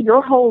maybe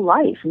your whole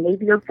life,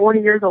 maybe you're 40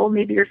 years old,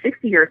 maybe you're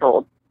 60 years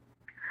old,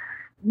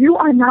 you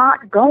are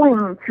not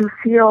going to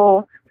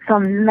feel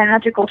some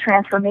magical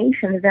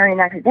transformation the very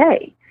next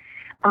day.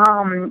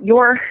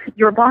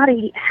 Your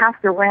body has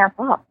to ramp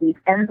up these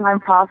enzyme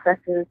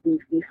processes,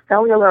 these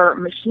cellular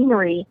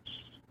machinery.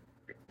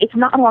 It's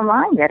not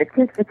online yet. It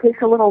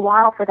takes a little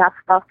while for that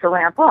stuff to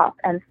ramp up.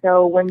 And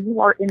so when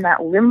you are in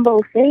that limbo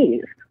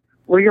phase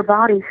where your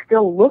body's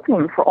still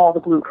looking for all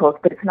the glucose,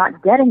 but it's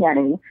not getting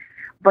any,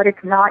 but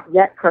it's not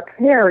yet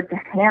prepared to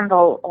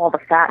handle all the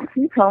fat and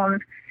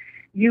ketones,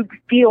 you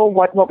feel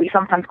what we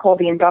sometimes call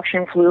the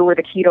induction flu or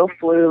the keto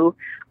flu.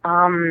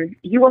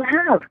 You will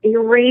have a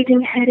raging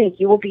headache.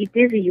 You will be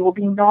dizzy. You will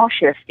be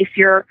nauseous. If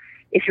you're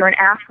an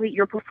athlete,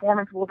 your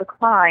performance will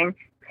decline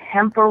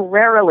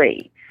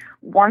temporarily.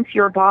 Once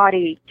your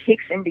body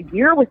kicks into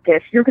gear with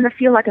this, you're going to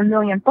feel like $1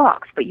 million,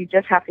 but you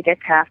just have to get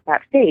past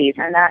that phase.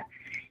 And that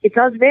it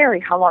does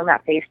vary how long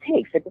that phase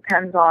takes. It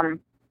depends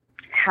on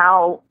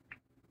how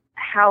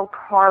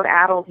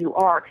carb-addled you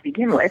are to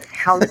begin with,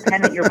 how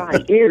dependent your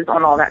body is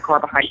on all that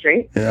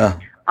carbohydrate,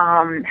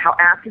 how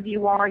active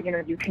you are.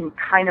 You can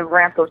kind of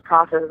ramp those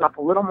processes up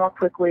a little more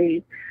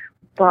quickly.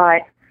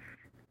 But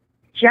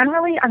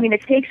generally,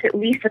 it takes at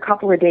least a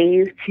couple of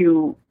days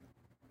to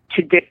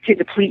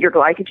deplete your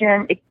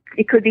glycogen. It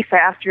it could be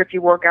faster if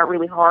you work out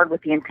really hard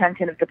with the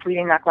intention of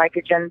depleting that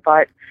glycogen,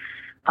 but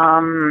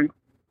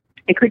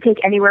it could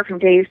take anywhere from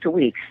days to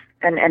weeks,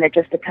 and it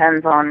just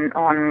depends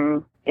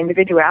on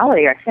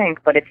individuality, I think,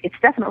 but it's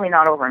definitely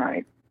not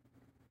overnight.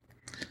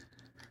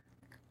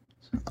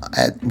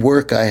 At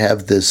work, I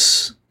have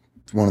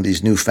one of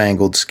these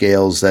newfangled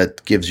scales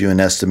that gives you an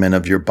estimate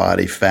of your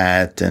body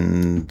fat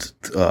and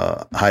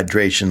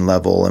hydration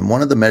level. And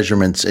one of the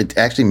measurements, it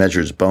actually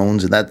measures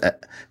bones, and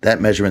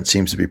that measurement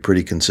seems to be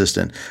pretty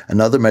consistent.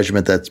 Another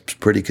measurement that's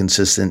pretty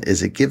consistent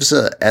is it gives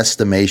an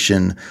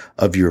estimation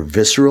of your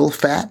visceral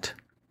fat,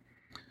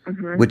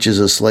 which is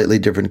a slightly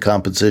different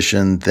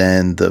composition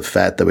than the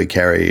fat that we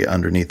carry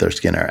underneath our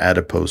skin, our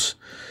adipose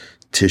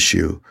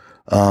tissue.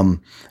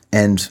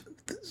 And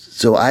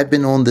so I've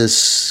been on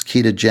this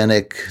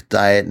ketogenic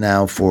diet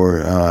now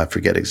for, I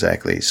forget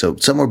exactly. So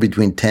somewhere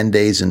between 10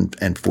 days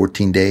and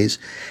 14 days.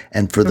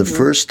 And for the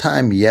first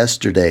time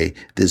yesterday,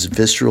 this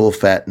visceral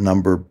fat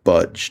number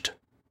budged.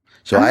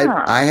 So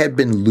I had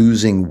been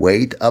losing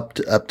weight up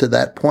to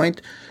that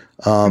point.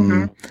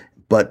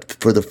 But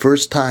for the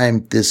first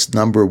time, this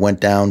number went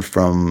down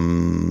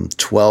from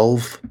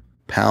 12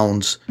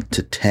 pounds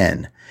to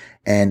 10.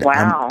 And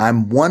wow.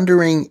 I'm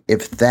wondering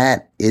if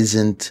that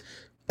isn't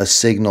a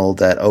signal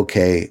that,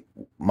 okay,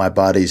 my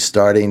body's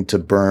starting to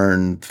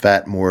burn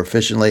fat more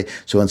efficiently.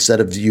 So instead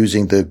of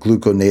using the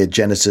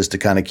gluconeogenesis to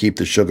kind of keep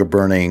the sugar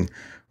burning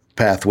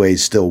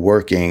pathways still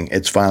working,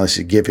 it's finally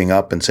giving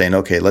up and saying,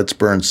 okay, let's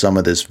burn some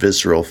of this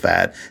visceral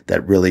fat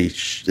that really,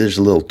 there's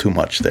a little too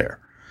much there.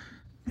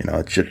 You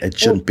know, it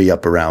shouldn't be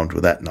up around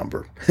with that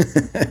number.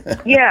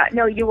 Yeah,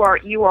 no, you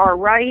are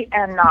right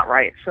and not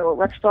right. So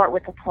let's start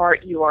with the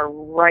part you are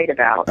right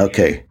about.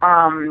 Okay.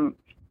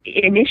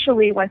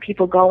 Initially, when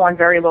people go on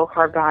very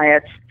low-carb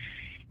diets,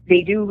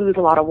 they do lose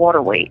a lot of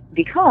water weight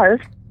because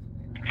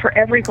for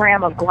every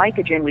gram of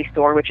glycogen we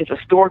store, which is a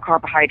stored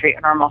carbohydrate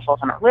in our muscles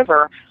and our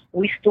liver,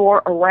 we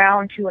store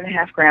around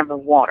 2.5 grams of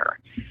water.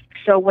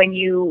 So when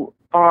you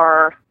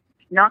are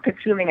not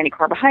consuming any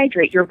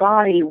carbohydrate, your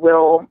body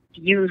will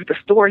use the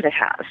stores it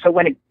has. So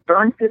when it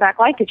burns through that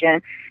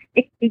glycogen,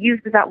 it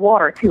uses that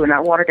water too, and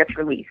that water gets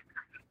released.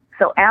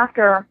 So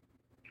after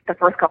the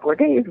first couple of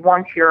days,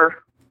 once your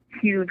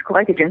huge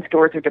glycogen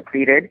stores are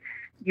depleted,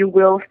 you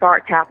will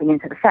start tapping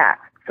into the fat.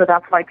 So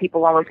that's why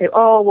people always say,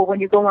 oh, well, when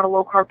you go on a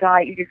low-carb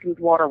diet, you just lose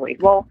water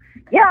weight. Well,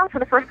 yeah, for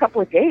the first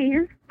couple of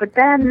days, but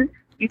then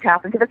you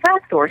tap into the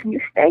fat stores, and you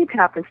stay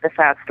tapped into the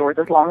fat stores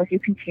as long as you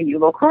continue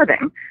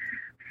low-carbing.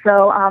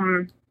 So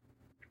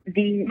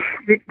the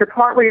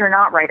part where you're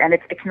not right, and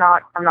it's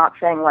not, I'm not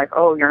saying like,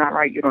 oh, you're not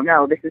right, you don't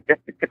know. This is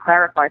just to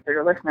clarify for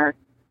your listeners.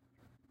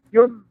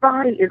 Your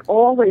body is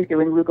always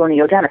doing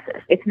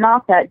gluconeogenesis. It's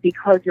not that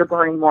because you're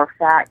burning more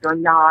fat, you're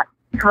not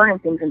turning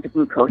things into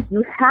glucose.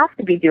 You have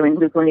to be doing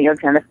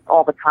gluconeogenesis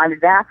all the time.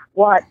 That's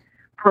what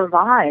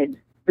provides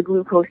the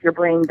glucose your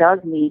brain does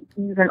need,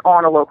 even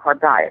on a low-carb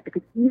diet.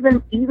 Because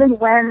even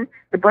when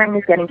the brain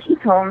is getting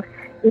ketones,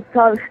 it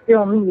does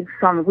still need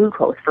some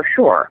glucose for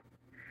sure.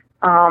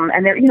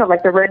 And they're,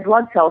 like the red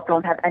blood cells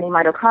don't have any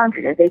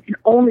mitochondria. They can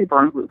only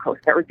burn glucose.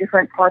 There are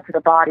different parts of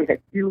the body that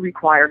do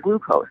require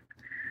glucose.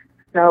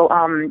 So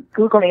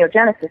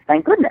gluconeogenesis,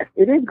 thank goodness,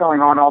 it is going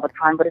on all the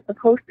time, but it's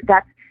supposed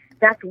to,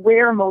 that's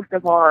where most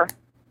of our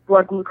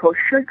blood glucose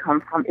should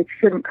come from. It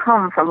shouldn't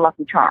come from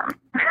Lucky Charms.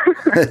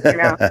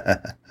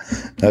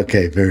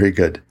 Okay, very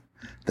good.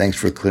 Thanks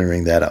for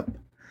clearing that up.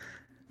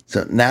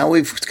 So now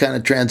we've kind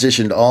of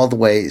transitioned all the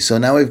way. So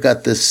now we've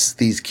got these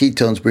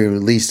ketones being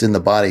released in the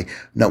body.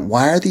 Now,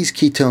 why are these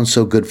ketones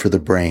so good for the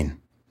brain?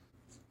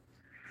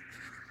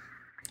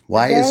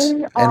 Why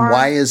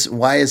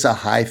is a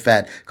high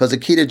fat? Because a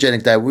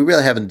ketogenic diet, we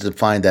really haven't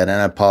defined that,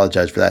 and I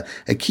apologize for that.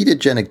 A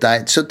ketogenic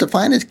diet. So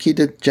define a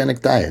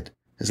ketogenic diet.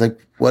 It's like,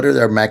 what are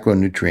their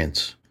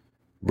macronutrients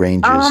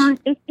ranges?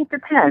 It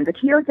depends. A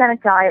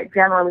ketogenic diet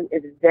generally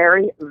is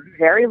very,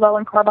 very low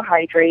in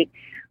carbohydrate,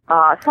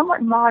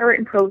 somewhat moderate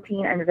in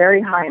protein, and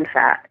very high in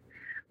fat.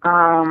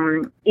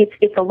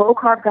 It's a low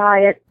carb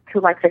diet to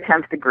like the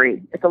 10th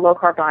degree. It's a low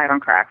carb diet on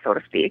crack, so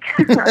to speak.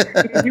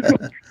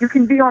 You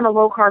can be on a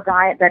low carb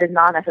diet that is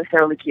not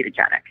necessarily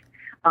ketogenic.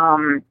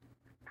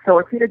 So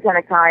a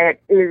ketogenic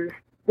diet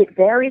it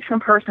varies from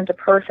person to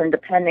person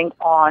depending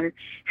on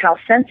how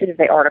sensitive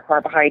they are to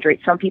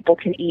carbohydrates. Some people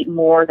can eat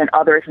more than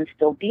others and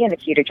still be in a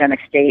ketogenic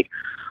state.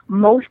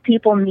 Most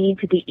people need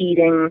to be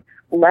eating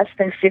less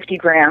than 50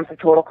 grams of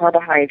total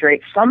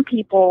carbohydrate. Some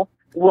people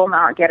will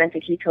not get into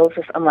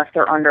ketosis unless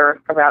they're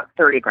under about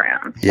 30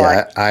 grams.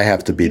 Yeah, I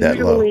have to be that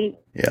low.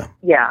 Yeah.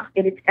 Yeah.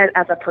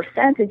 As a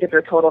percentage of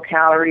your total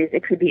calories,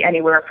 it could be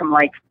anywhere from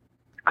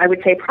I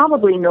would say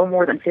probably no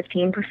more than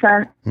 15%.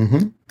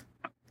 Mm-hmm.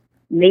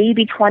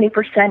 Maybe 20%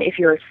 if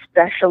you're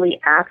especially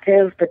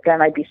active, but then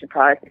I'd be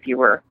surprised if you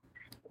were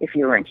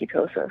in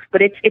ketosis.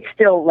 But it's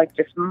still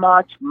just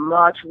much,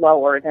 much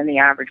lower than the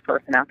average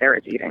person out there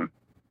is eating.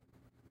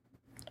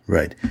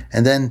 Right.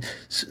 And then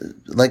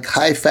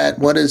high fat,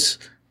 what is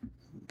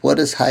what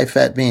does high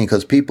fat mean?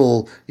 Because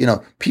people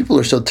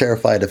are so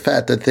terrified of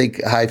fat that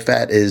think high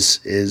fat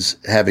is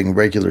having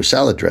regular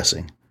salad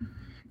dressing.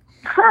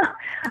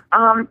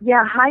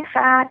 Yeah, high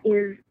fat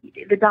is,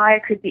 the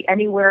diet could be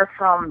anywhere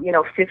from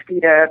 50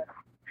 to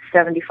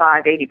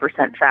 75,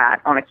 80%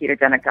 fat on a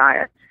ketogenic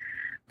diet.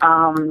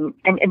 And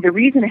the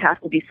reason it has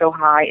to be so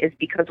high is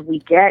because we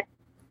get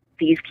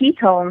these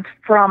ketones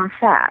from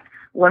fat.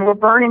 When we're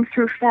burning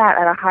through fat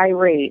at a high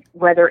rate,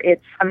 whether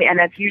it's, and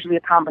that's usually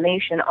a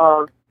combination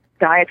of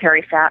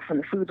dietary fat from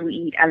the foods we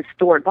eat and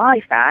stored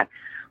body fat,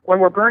 when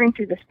we're burning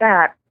through this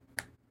fat,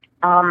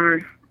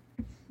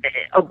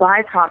 a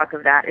byproduct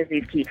of that is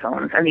these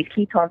ketones. And these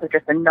ketones are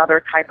just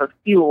another type of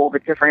fuel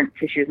that different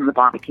tissues in the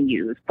body can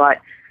use. But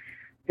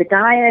the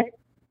diet,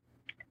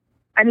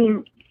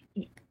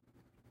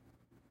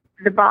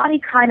 the body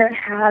kind of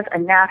has a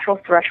natural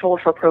threshold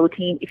for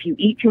protein. If you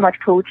eat too much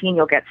protein,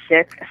 you'll get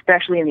sick,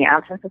 especially in the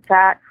absence of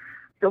fat.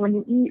 So when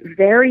you eat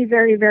very,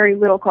 very, very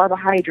little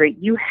carbohydrate,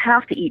 you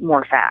have to eat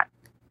more fat.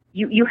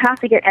 You have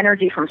to get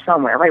energy from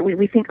somewhere, right?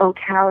 We think,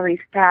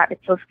 calories, fat,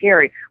 it's so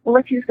scary. Well,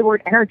 let's use the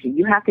word energy.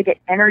 You have to get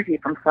energy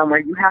from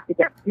somewhere. You have to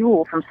get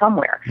fuel from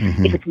somewhere.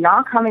 Mm-hmm. If it's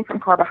not coming from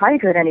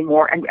carbohydrate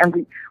anymore,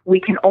 and we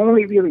can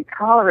only really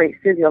tolerate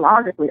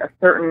physiologically a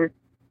certain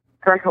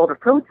threshold of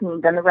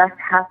protein, then the rest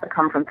has to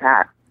come from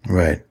fat.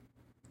 Right.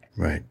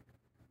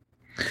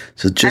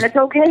 And it's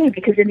okay,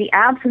 because in the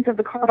absence of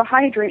the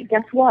carbohydrate,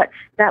 guess what?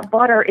 That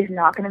butter is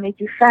not going to make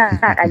you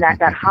fat, and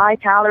that high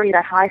calorie,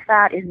 that high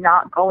fat is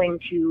not going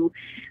to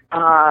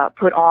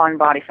put on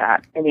body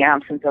fat in the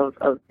absence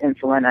of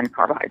insulin and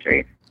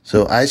carbohydrate.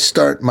 So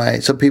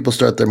some people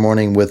start their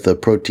morning with a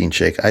protein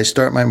shake. I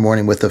start my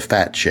morning with a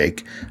fat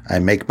shake. I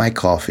make my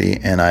coffee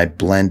and I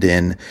blend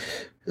in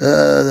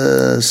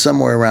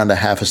somewhere around a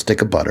half a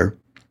stick of butter.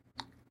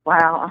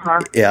 Wow.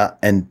 Uh-huh. Yeah.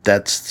 And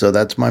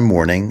that's my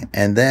morning.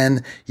 And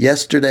then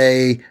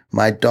yesterday,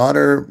 my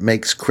daughter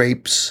makes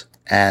crepes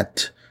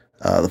at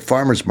the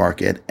farmer's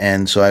market.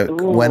 And so I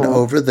went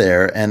over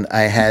there and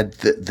I had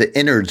the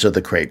innards of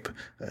the crepe,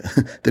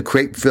 the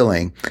crepe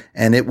filling,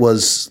 and it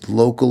was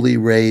locally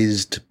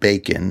raised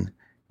bacon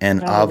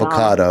and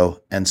avocado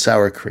and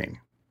sour cream.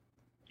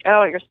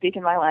 Oh, you're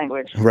speaking my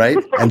language. Right?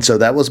 And so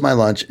that was my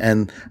lunch.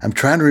 And I'm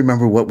trying to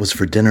remember what was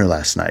for dinner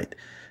last night.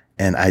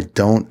 And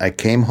I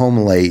came home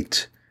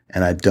late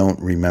and I don't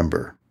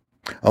remember.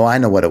 Oh, I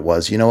know what it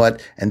was. You know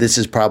what? And this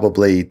is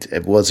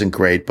it wasn't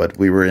great, but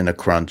we were in a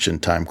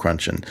time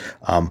crunch, and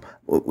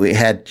we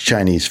had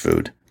Chinese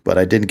food, but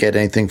I didn't get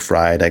anything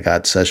fried. I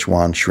got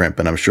Szechuan shrimp,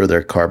 and I'm sure there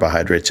are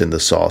carbohydrates in the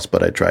sauce,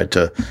 but I tried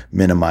to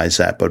minimize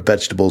that, but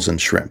vegetables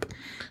and shrimp.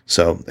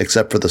 So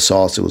except for the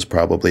sauce, it was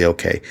probably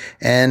okay.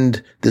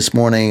 And this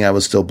morning I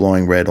was still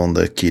blowing red on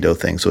the keto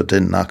thing, so it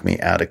didn't knock me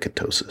out of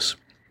ketosis.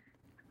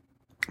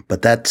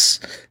 But that's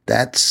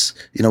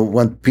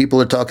when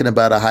people are talking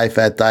about a high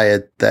fat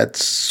diet,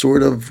 that's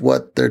sort of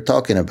what they're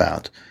talking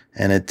about.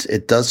 And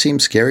it does seem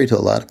scary to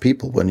a lot of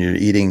people when you're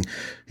eating,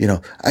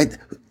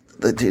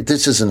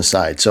 this is an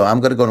aside, so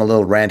I'm going to go on a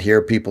little rant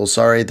here. People,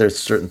 sorry, there's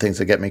certain things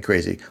that get me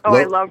crazy.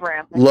 I love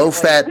rants.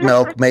 Low-fat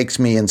milk makes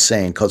me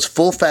insane because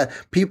full-fat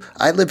people.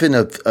 I live in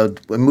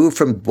I moved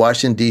from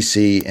Washington,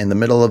 D.C. in the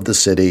middle of the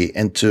city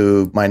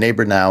into my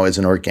neighbor now is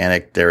an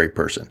organic dairy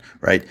person,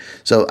 right?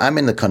 So I'm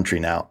in the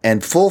country now,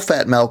 and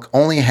full-fat milk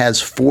only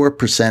has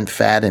 4%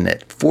 fat in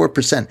it.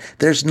 4%.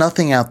 There's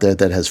nothing out there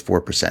that has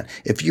 4%.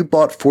 If you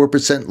bought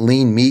 4%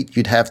 lean meat,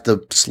 you'd have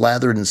to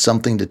slather it in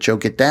something to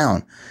choke it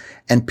down.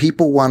 And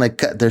people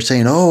they're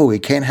saying, we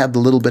can't have the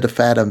little bit of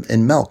fat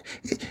in milk.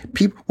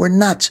 We're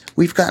nuts.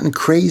 We've gotten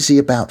crazy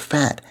about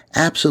fat,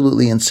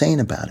 absolutely insane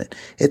about it.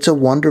 It's a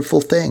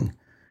wonderful thing.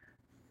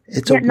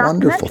 It's a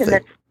wonderful thing.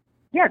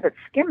 That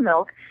skim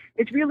milk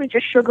is really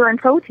just sugar and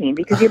protein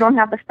because you don't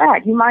have the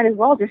fat. You might as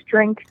well just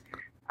drink,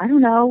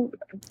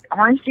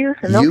 orange juice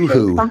and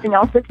milkshake, something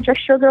else that's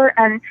just sugar.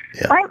 And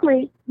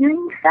frankly, you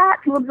need fat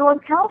to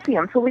absorb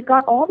calcium. So we've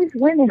got all these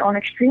women on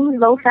extremely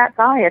low-fat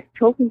diets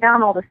choking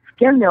down all the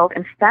skim milk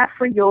and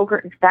fat-free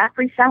yogurt and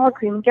fat-free sour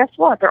cream. And guess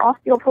what? They're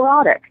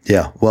osteoporotic.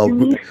 Yeah, well, you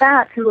need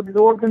fat to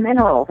absorb the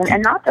minerals,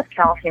 and not just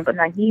calcium, but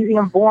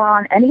magnesium,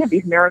 boron, any of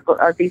these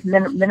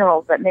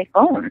minerals that make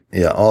bone.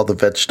 Yeah, all the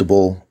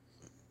vegetable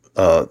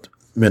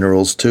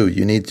minerals too.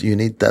 You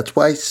need. That's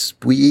why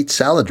we eat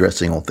salad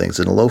dressing on things,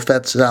 and a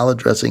low-fat salad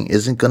dressing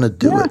isn't going to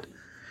do it.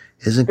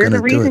 There's a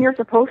reason you're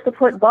supposed to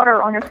put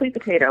butter on your sweet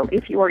potato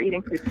if you are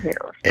eating sweet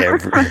potatoes.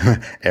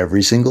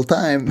 Every single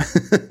time.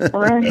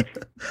 Right.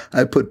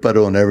 I put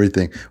butter on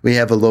everything. We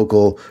have a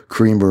local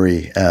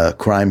creamery,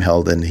 Crime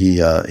Held, and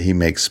he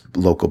makes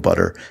local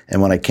butter.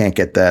 And when I can't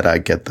get that, I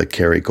get the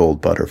Kerrygold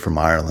butter from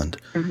Ireland.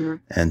 Mm-hmm.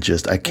 And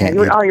I can't.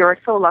 You're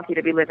so lucky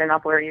to be living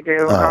up where you do.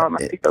 It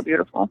must be so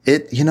beautiful.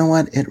 You know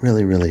what? It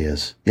really, really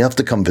is. You have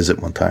to come visit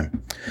one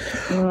time.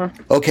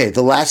 Okay,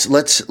 let's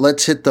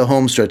hit the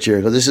home stretch here,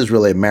 because this is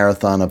really a marathon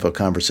of a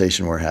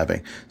conversation we're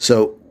having.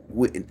 So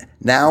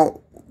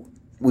now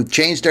we've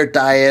changed our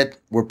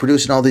diet. We're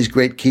producing all these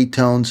great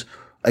ketones.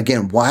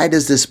 Again, why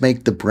does this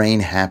make the brain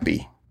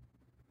happy?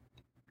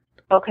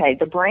 Okay,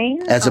 the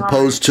brain? As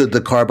opposed to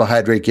the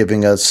carbohydrate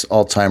giving us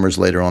Alzheimer's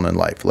later on in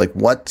life. Like,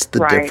 what's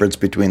the difference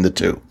between the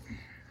two?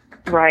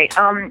 Right.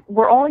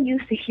 We're all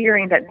used to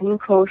hearing that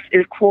glucose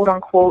is, quote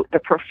unquote, the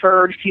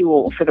preferred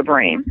fuel for the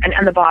brain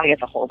and the body as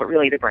a whole, but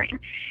really the brain.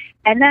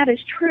 And that is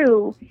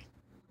true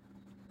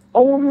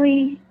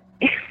only...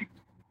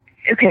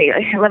 Okay,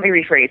 let me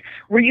rephrase.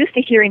 We're used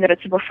to hearing that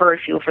it's a preferred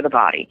fuel for the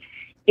body.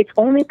 It's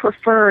only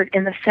preferred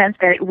in the sense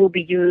that it will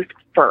be used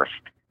first.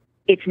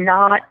 It's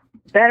not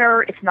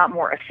better, it's not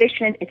more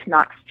efficient, it's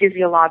not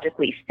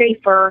physiologically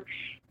safer.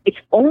 It's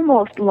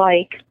almost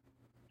like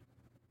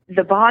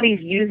the body's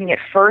using it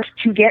first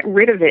to get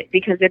rid of it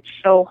because it's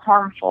so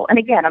harmful. And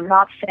again, I'm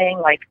not saying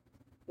like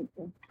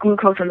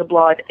glucose in the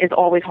blood is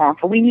always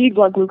harmful. We need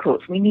blood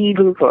glucose. We need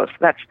glucose.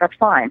 That's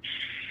fine.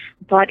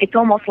 But it's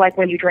almost like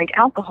when you drink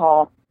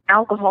alcohol,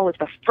 alcohol is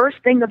the first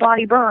thing the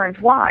body burns.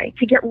 Why?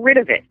 To get rid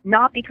of it,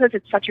 not because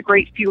it's such a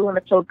great fuel and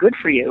it's so good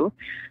for you.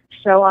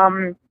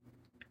 So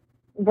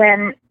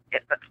when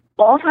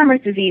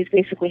Alzheimer's disease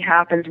basically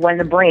happens when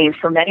the brain,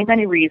 for many,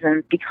 many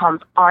reasons,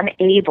 becomes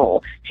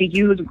unable to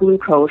use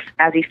glucose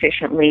as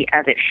efficiently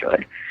as it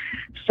should.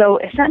 So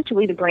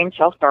essentially, the brain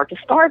cells start to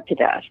starve to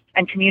death,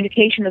 and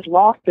communication is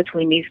lost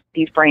between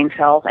these brain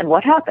cells. And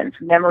what happens?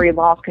 Memory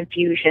loss,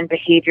 confusion,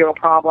 behavioral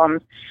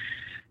problems.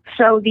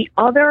 So the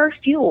other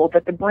fuel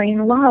that the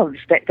brain loves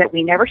that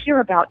we never hear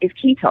about is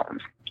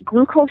ketones.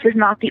 Glucose is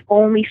not the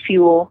only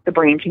fuel the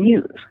brain can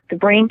use. The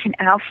brain can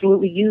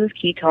absolutely use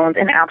ketones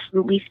and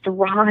absolutely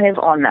thrive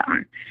on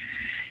them.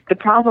 The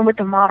problem with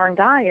the modern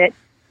diet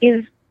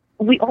is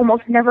we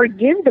almost never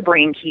give the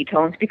brain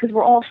ketones because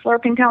we're all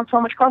slurping down so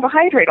much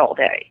carbohydrate all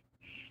day.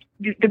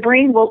 The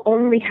brain will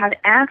only have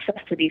access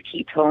to these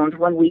ketones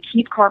when we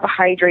keep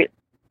carbohydrate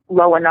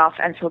low enough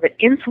and so that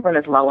insulin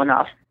is low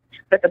enough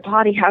that the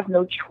body has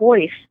no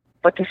choice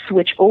but to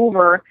switch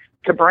over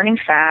to burning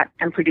fat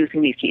and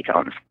producing these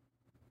ketones.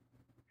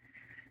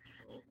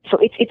 So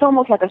it's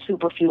almost like a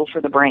super fuel for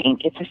the brain.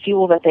 It's a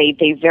fuel that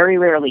they very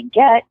rarely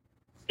get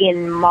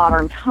in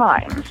modern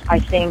times. I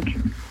think,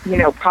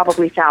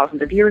 probably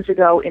thousands of years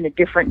ago in a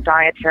different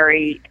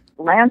dietary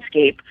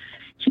landscape,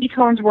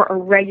 ketones were a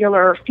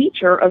regular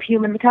feature of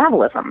human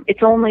metabolism.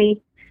 It's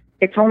only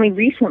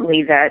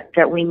recently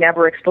that we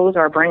never expose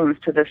our brains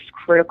to this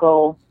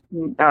critical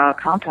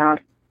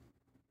compound.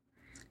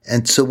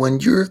 And so when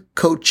you're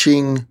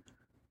coaching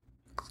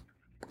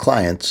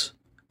clients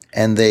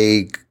and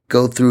they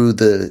go through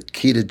the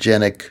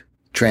ketogenic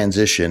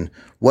transition,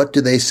 what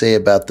do they say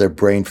about their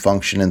brain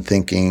function and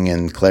thinking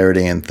and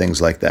clarity and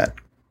things like that?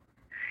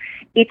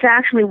 It's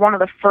actually one of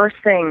the first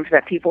things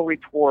that people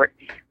report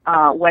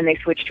when they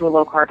switch to a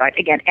low-carb diet.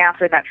 Again,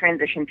 after that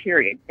transition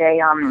period,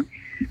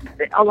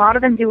 a lot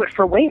of them do it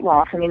for weight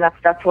loss. I mean,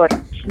 that's what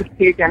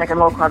ketogenic and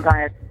low-carb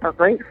diets are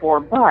great for.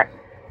 But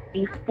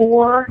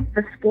before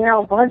the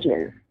scale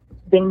budges,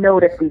 they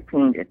notice these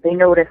changes. They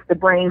notice the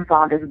brain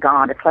fog is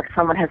gone. It's like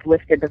someone has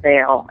lifted the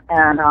veil,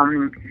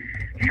 and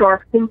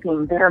sharp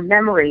thinking, better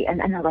memory, and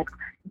they're like,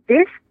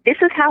 this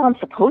is how I'm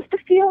supposed to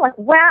feel. Like,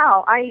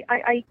 wow,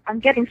 I'm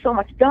getting so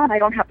much done. I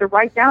don't have to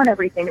write down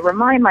everything to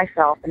remind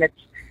myself, and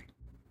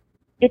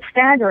it's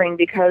staggering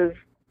because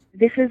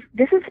this is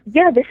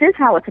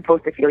how it's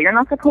supposed to feel. You're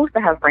not supposed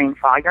to have brain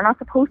fog. You're not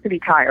supposed to be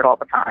tired all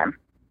the time.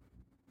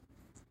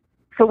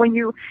 So when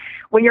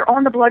you're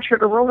on the blood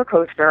sugar roller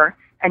coaster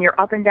and you're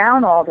up and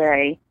down all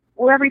day,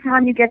 well, every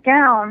time you get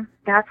down,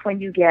 that's when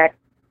you get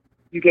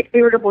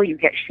irritable, you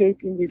get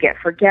shaky, you get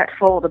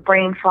forgetful, the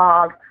brain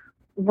fog.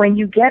 When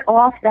you get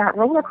off that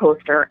roller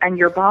coaster and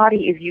your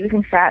body is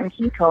using fat and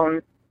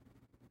ketones,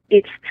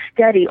 it's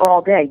steady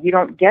all day. You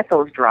don't get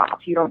those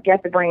drops. You don't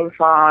get the brain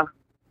fog.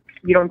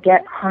 You don't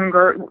get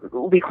hunger.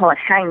 We call it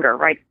hanger,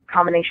 right?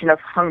 Combination of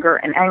hunger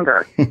and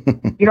anger.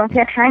 You don't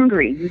get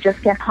hangry. You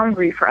just get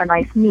hungry for a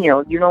nice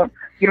meal. You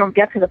don't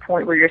get to the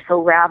point where you're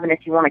so ravenous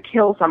you want to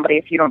kill somebody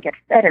if you don't get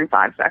fed in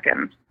 5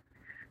 seconds.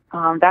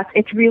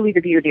 It's really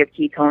the beauty of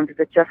ketones is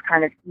it just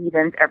kind of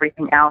evens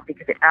everything out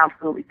because it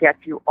absolutely gets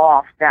you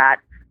off that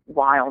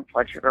wild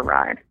blood sugar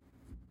ride.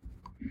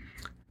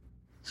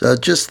 So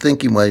just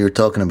thinking while you were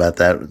talking about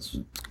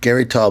that,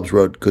 Gary Taubes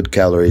wrote Good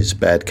Calories,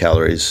 Bad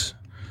Calories,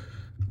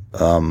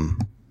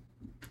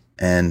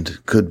 and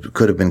could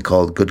have been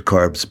called Good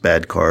Carbs,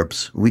 Bad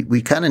Carbs.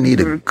 We kind of need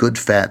a good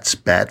fats,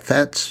 bad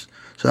fats.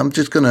 So I'm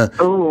just gonna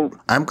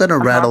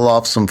rattle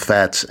off some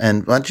fats,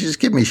 and why don't you just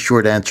give me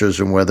short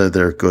answers on whether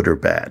they're good or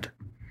bad?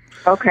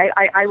 Okay,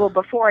 I will.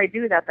 Before I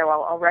do that, though,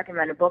 I'll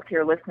recommend a book to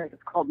your listeners.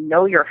 It's called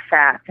Know Your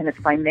Fats, and it's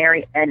by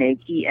Mary Enig,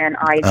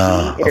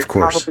 Enig. It is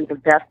probably the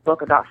best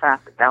book about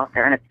fats that's out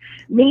there, and it's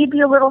maybe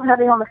a little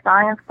heavy on the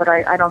science, but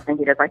I don't think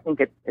it is. I think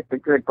it's a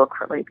good book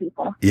for lay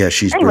people. Yeah,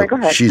 go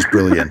ahead. She's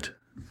brilliant.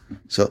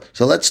 So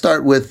let's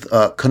start with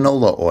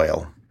canola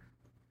oil.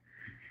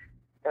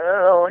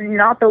 Oh,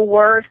 not the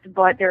worst,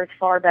 but there's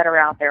far better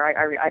out there.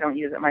 I don't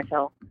use it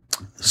myself.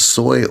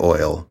 Soy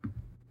oil.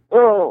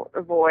 Oh,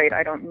 avoid.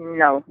 I don't.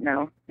 No.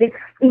 It's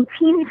in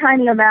teeny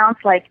tiny amounts.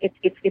 Like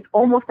it's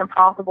almost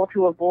impossible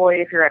to avoid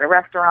if you're at a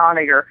restaurant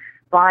or you're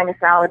buying a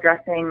salad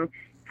dressing.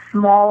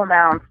 Small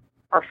amounts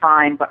are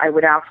fine, but I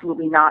would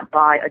absolutely not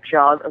buy a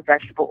jug of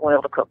vegetable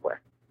oil to cook with,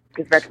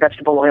 because that's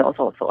vegetable oil is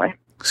all soy.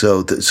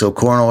 So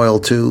corn oil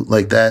too,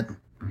 like that?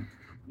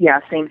 Yeah,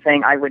 same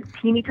thing. I would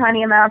teeny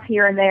tiny amounts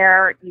here and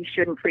there. You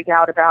shouldn't freak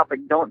out about,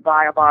 but don't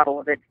buy a bottle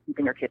of it to keep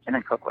in your kitchen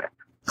and cook with.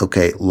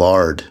 Okay,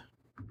 lard.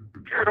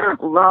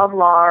 Love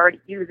lard.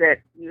 Use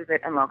it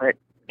and love it.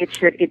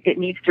 It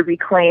needs to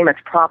reclaim its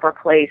proper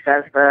place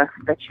as the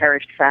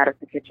cherished fat of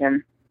the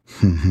kitchen.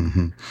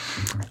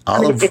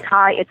 It's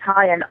high in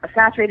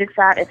saturated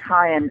fat, it's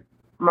high in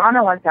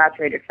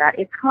monounsaturated fat,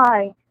 it's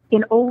high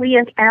in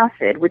oleic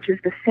acid, which is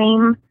the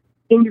same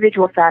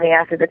individual fatty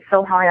acid that's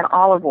so high in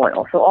olive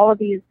oil. So all of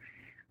these,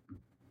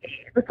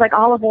 it's like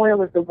olive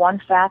oil is the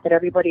one fat that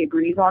everybody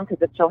agrees on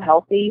because it's so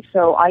healthy.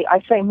 So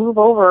I say move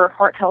over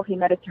heart-healthy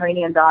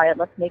Mediterranean diet.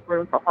 Let's make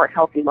room for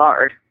heart-healthy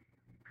lard.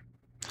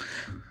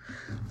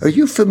 Are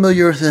you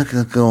familiar,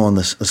 go on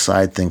this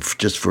aside thing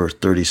just for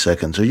 30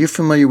 seconds. Are you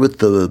familiar with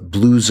the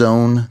Blue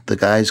Zone, the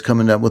guys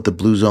coming up with the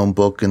Blue Zone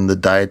book and the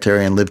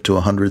Dietary and Live to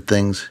 100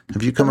 Things?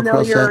 Have you come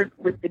across that? Familiar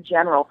with the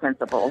general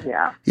principles,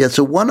 yeah. Yeah,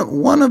 so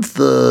one of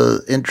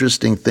the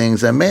interesting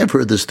things, I may have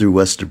heard this through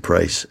Weston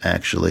Price,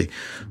 actually,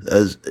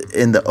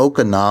 in the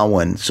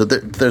Okinawan. So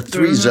there are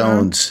three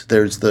zones.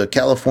 There's the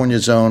California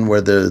zone where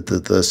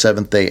the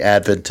Seventh-day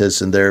Adventists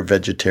and they're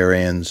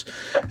vegetarians.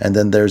 And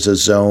then there's a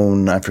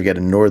zone, I forget,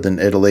 in northern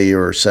Italy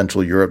or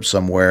Central Europe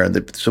somewhere.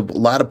 And so a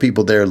lot of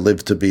people there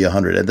live to be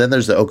 100. And then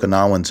there's the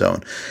Okinawan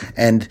zone.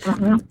 And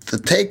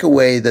the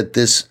takeaway that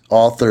this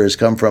author has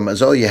come from is,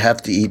 you have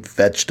to eat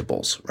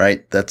vegetables,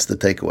 right? That's the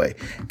takeaway.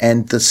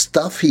 And the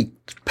stuff he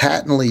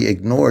patently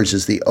ignores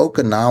is the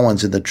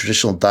Okinawans in the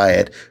traditional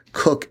diet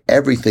cook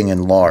everything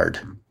in lard.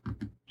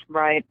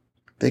 Right.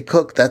 They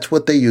cook, that's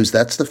what they use.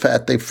 That's the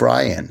fat they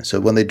fry in. So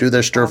when they do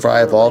their stir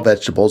fry of all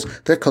vegetables,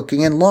 they're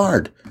cooking in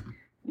lard.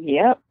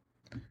 Yep.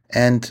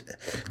 And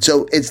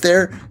so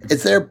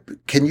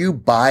can you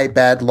buy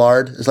bad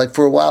lard? It's like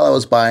for a while I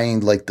was buying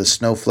like the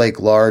snowflake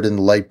lard in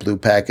the light blue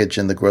package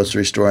in the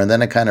grocery store. And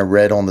then I kind of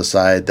read on the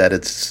side that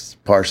it's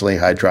partially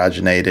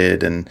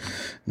hydrogenated. And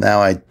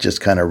now I just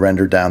kind of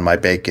render down my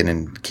bacon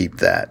and keep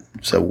that.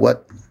 So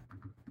what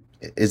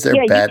is there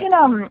bad?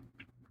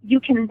 You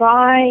can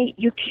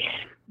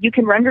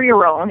render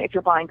your own if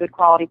you're buying good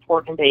quality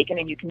pork and bacon,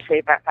 and you can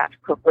save that fat to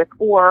cook with.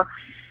 Or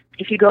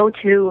if you go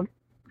to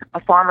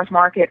a farmer's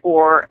market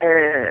or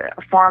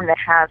a farm that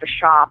has a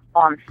shop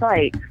on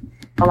site,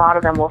 a lot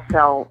of them will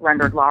sell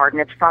rendered lard,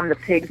 and it's from the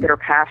pigs that are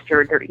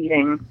pastured. They're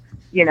eating,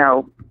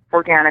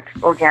 organic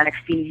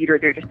feed, or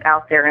they're just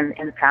out there in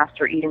the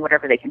pasture eating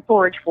whatever they can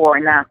forage for,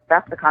 and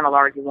that's the kind of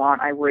lard you want.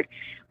 I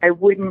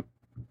wouldn't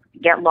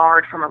get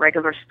lard from a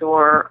regular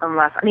store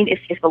unless,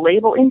 if the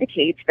label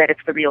indicates that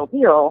it's the real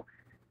deal,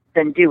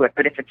 then do it.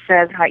 But if it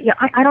says,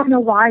 I don't know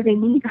why they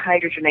need to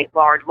hydrogenate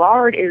lard.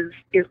 Lard is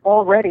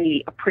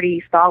already a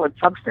pretty solid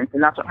substance,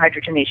 and that's what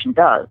hydrogenation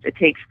does. It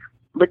takes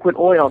liquid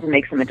oils and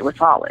makes them into a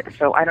solid.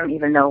 So I don't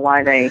even know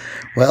why they.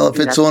 Well,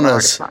 if it's on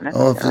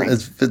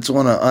if it's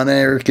on an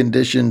unair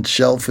conditioned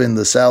shelf in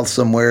the South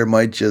somewhere, it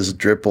might just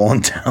drip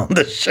on down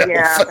the shelf.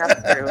 Yeah,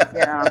 that's true.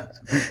 Yeah.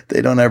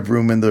 They don't have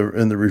room in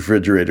the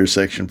refrigerator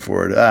section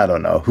for it. I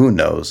don't know. Who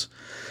knows?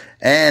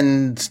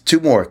 And two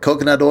more: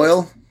 coconut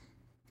oil.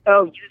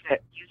 Oh, use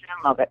it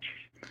and love it.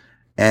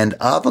 And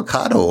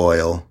avocado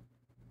oil.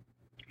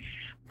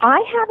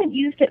 I haven't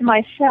used it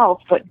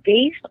myself, but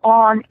based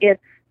on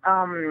its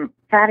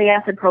fatty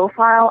acid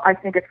profile, I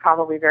think it's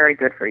probably very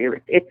good for you.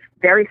 It's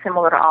very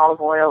similar to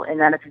olive oil in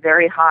that it's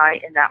very high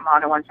in that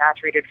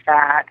monounsaturated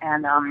fat,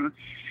 and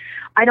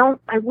I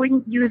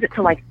wouldn't use it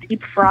to like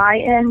deep fry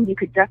in. You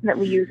could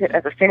definitely use it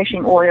as a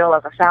finishing oil,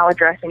 as a salad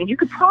dressing, and you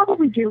could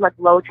probably do like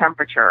low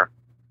temperature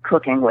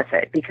cooking with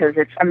it, because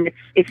if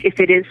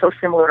it is so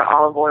similar to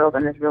olive oil,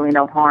 then there's really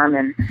no harm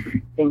in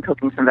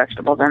cooking some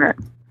vegetables in it.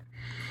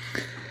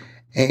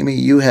 Amy,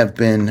 you have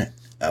been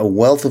a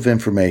wealth of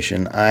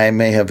information. I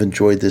may have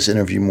enjoyed this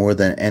interview more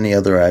than any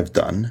other I've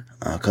done.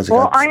 I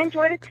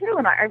enjoyed it too,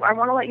 and I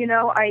want to let you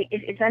know,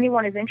 if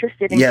anyone is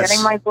interested in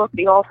getting my book,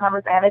 The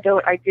Alzheimer's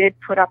Antidote, I did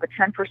put up a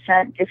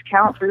 10%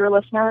 discount for your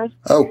listeners.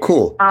 Oh,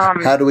 cool.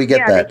 How do we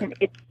get that?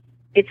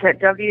 It's at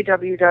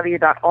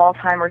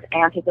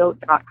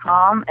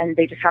www.alzheimersantidote.com, and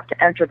they just have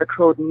to enter the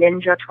code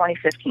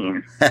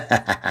NINJA2015.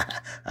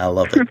 I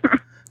love it.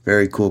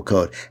 Very cool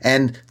code.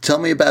 And tell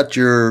me about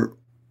your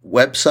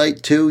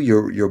website, too,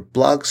 your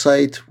blog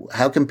site.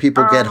 How can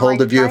people get hold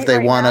of you if they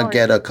want to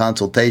get a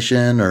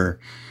consultation? Or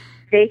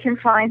they can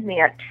find me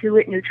at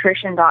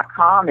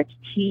tuitnutrition.com. It's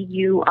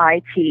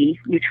TUIT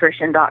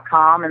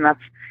nutrition.com, and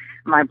that's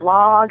my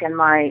blog, and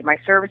my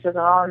services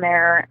are all in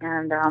there.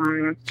 And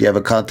do you have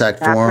a contact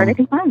form? That's where they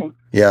can find me.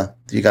 Yeah,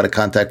 you got a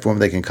contact form.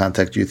 They can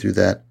contact you through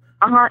that.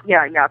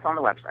 Yeah, it's on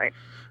the website.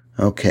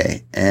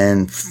 Okay,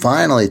 and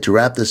finally, to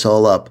wrap this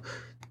all up,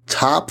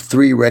 top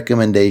 3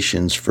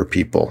 recommendations for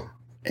people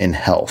in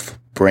health,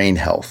 brain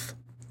health.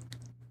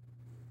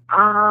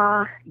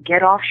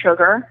 Get off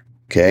sugar.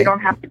 Okay. You don't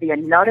have to be a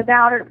nut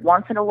about it.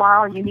 Once in a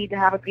while, you need to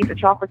have a piece of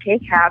chocolate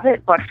cake, have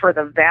it. But for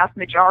the vast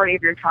majority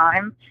of your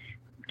time,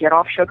 get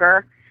off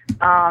sugar.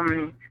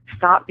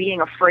 Stop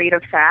being afraid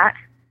of fat.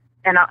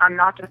 And I'm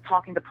not just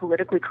talking the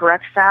politically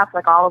correct fats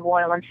like olive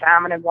oil and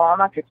salmon and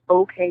walnuts. It's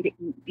okay to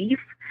eat beef.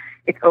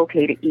 It's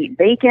okay to eat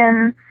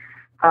bacon.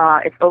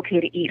 It's okay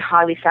to eat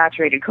highly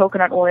saturated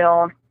coconut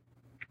oil.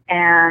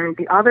 And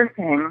the other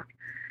thing,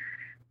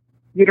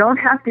 you don't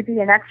have to be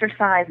an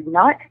exercise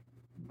nut,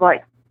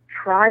 but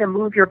try to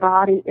move your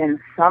body in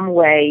some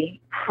way,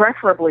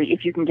 preferably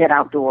if you can get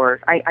outdoors.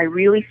 I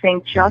really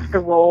think just the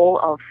role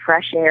of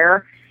fresh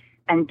air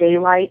and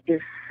daylight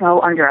is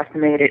so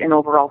underestimated in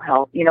overall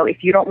health. You know,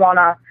 if you don't want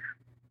to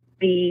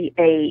be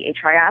a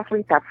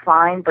triathlete, that's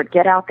fine, but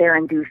get out there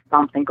and do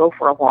something. Go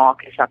for a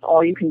walk. If that's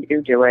all you can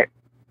do, do it.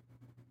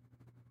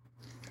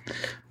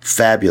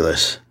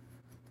 Fabulous.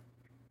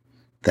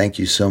 Thank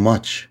you so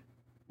much.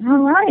 All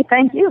right.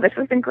 Thank you. This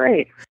has been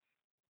great.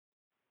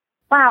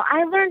 Wow,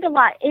 I learned a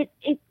lot.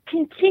 It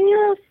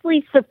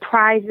continuously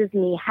surprises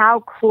me how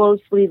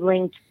closely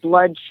linked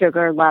blood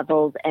sugar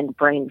levels and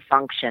brain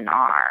function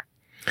are.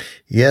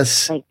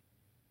 Yes.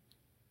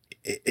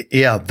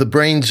 Yeah, the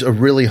brain's a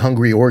really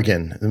hungry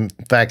organ. In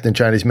fact, in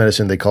Chinese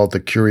medicine, they call it the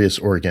curious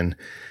organ.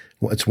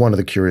 It's one of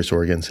the curious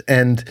organs.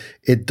 And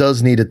it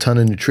does need a ton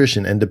of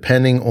nutrition. And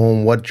depending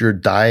on what your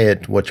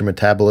diet, what your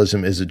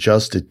metabolism is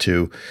adjusted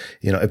to,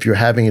 you know, if you're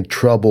having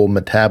trouble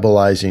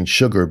metabolizing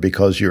sugar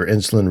because you're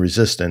insulin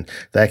resistant,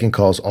 that can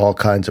cause all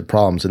kinds of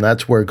problems. And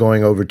that's where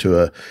going over to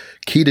a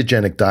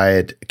ketogenic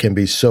diet can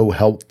be so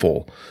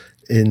helpful,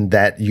 in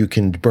that you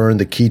can burn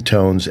the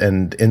ketones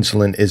and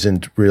insulin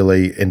isn't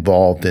really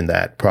involved in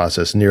that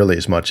process nearly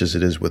as much as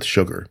it is with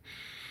sugar.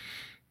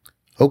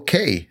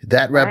 Okay,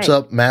 that wraps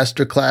up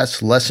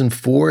Masterclass Lesson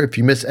 4. If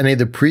you missed any of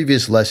the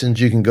previous lessons,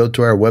 you can go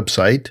to our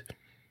website.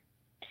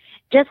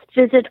 Just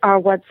visit our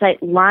website,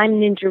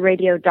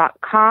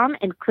 LymeNinjaRadio.com,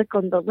 and click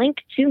on the link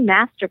to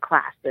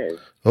Masterclasses.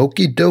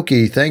 Okie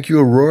dokie. Thank you,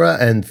 Aurora,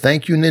 and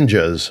thank you,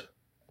 ninjas.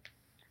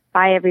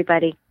 Bye,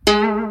 everybody.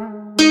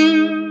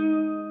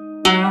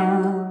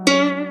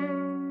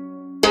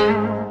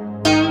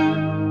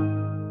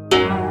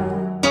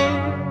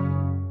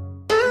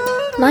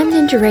 Lyme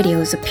Ninja Radio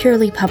is a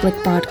purely public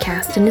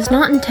broadcast and is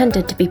not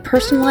intended to be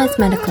personalized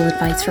medical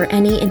advice for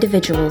any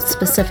individual's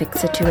specific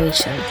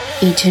situation.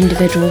 Each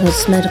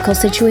individual's medical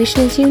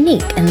situation is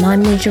unique, and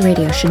Lyme Ninja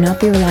Radio should not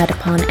be relied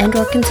upon and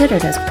or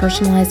considered as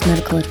personalized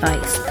medical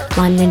advice.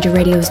 Lyme Ninja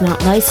Radio is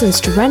not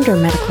licensed to render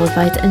medical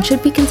advice and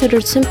should be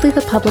considered simply the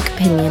public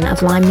opinion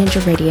of Lyme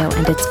Ninja Radio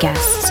and its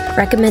guests.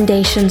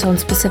 Recommendations on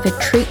specific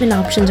treatment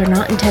options are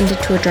not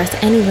intended to address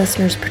any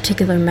listener's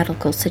particular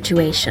medical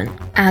situation.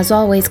 As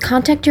always,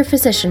 contact your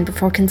physician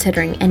before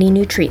considering any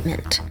new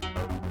treatment.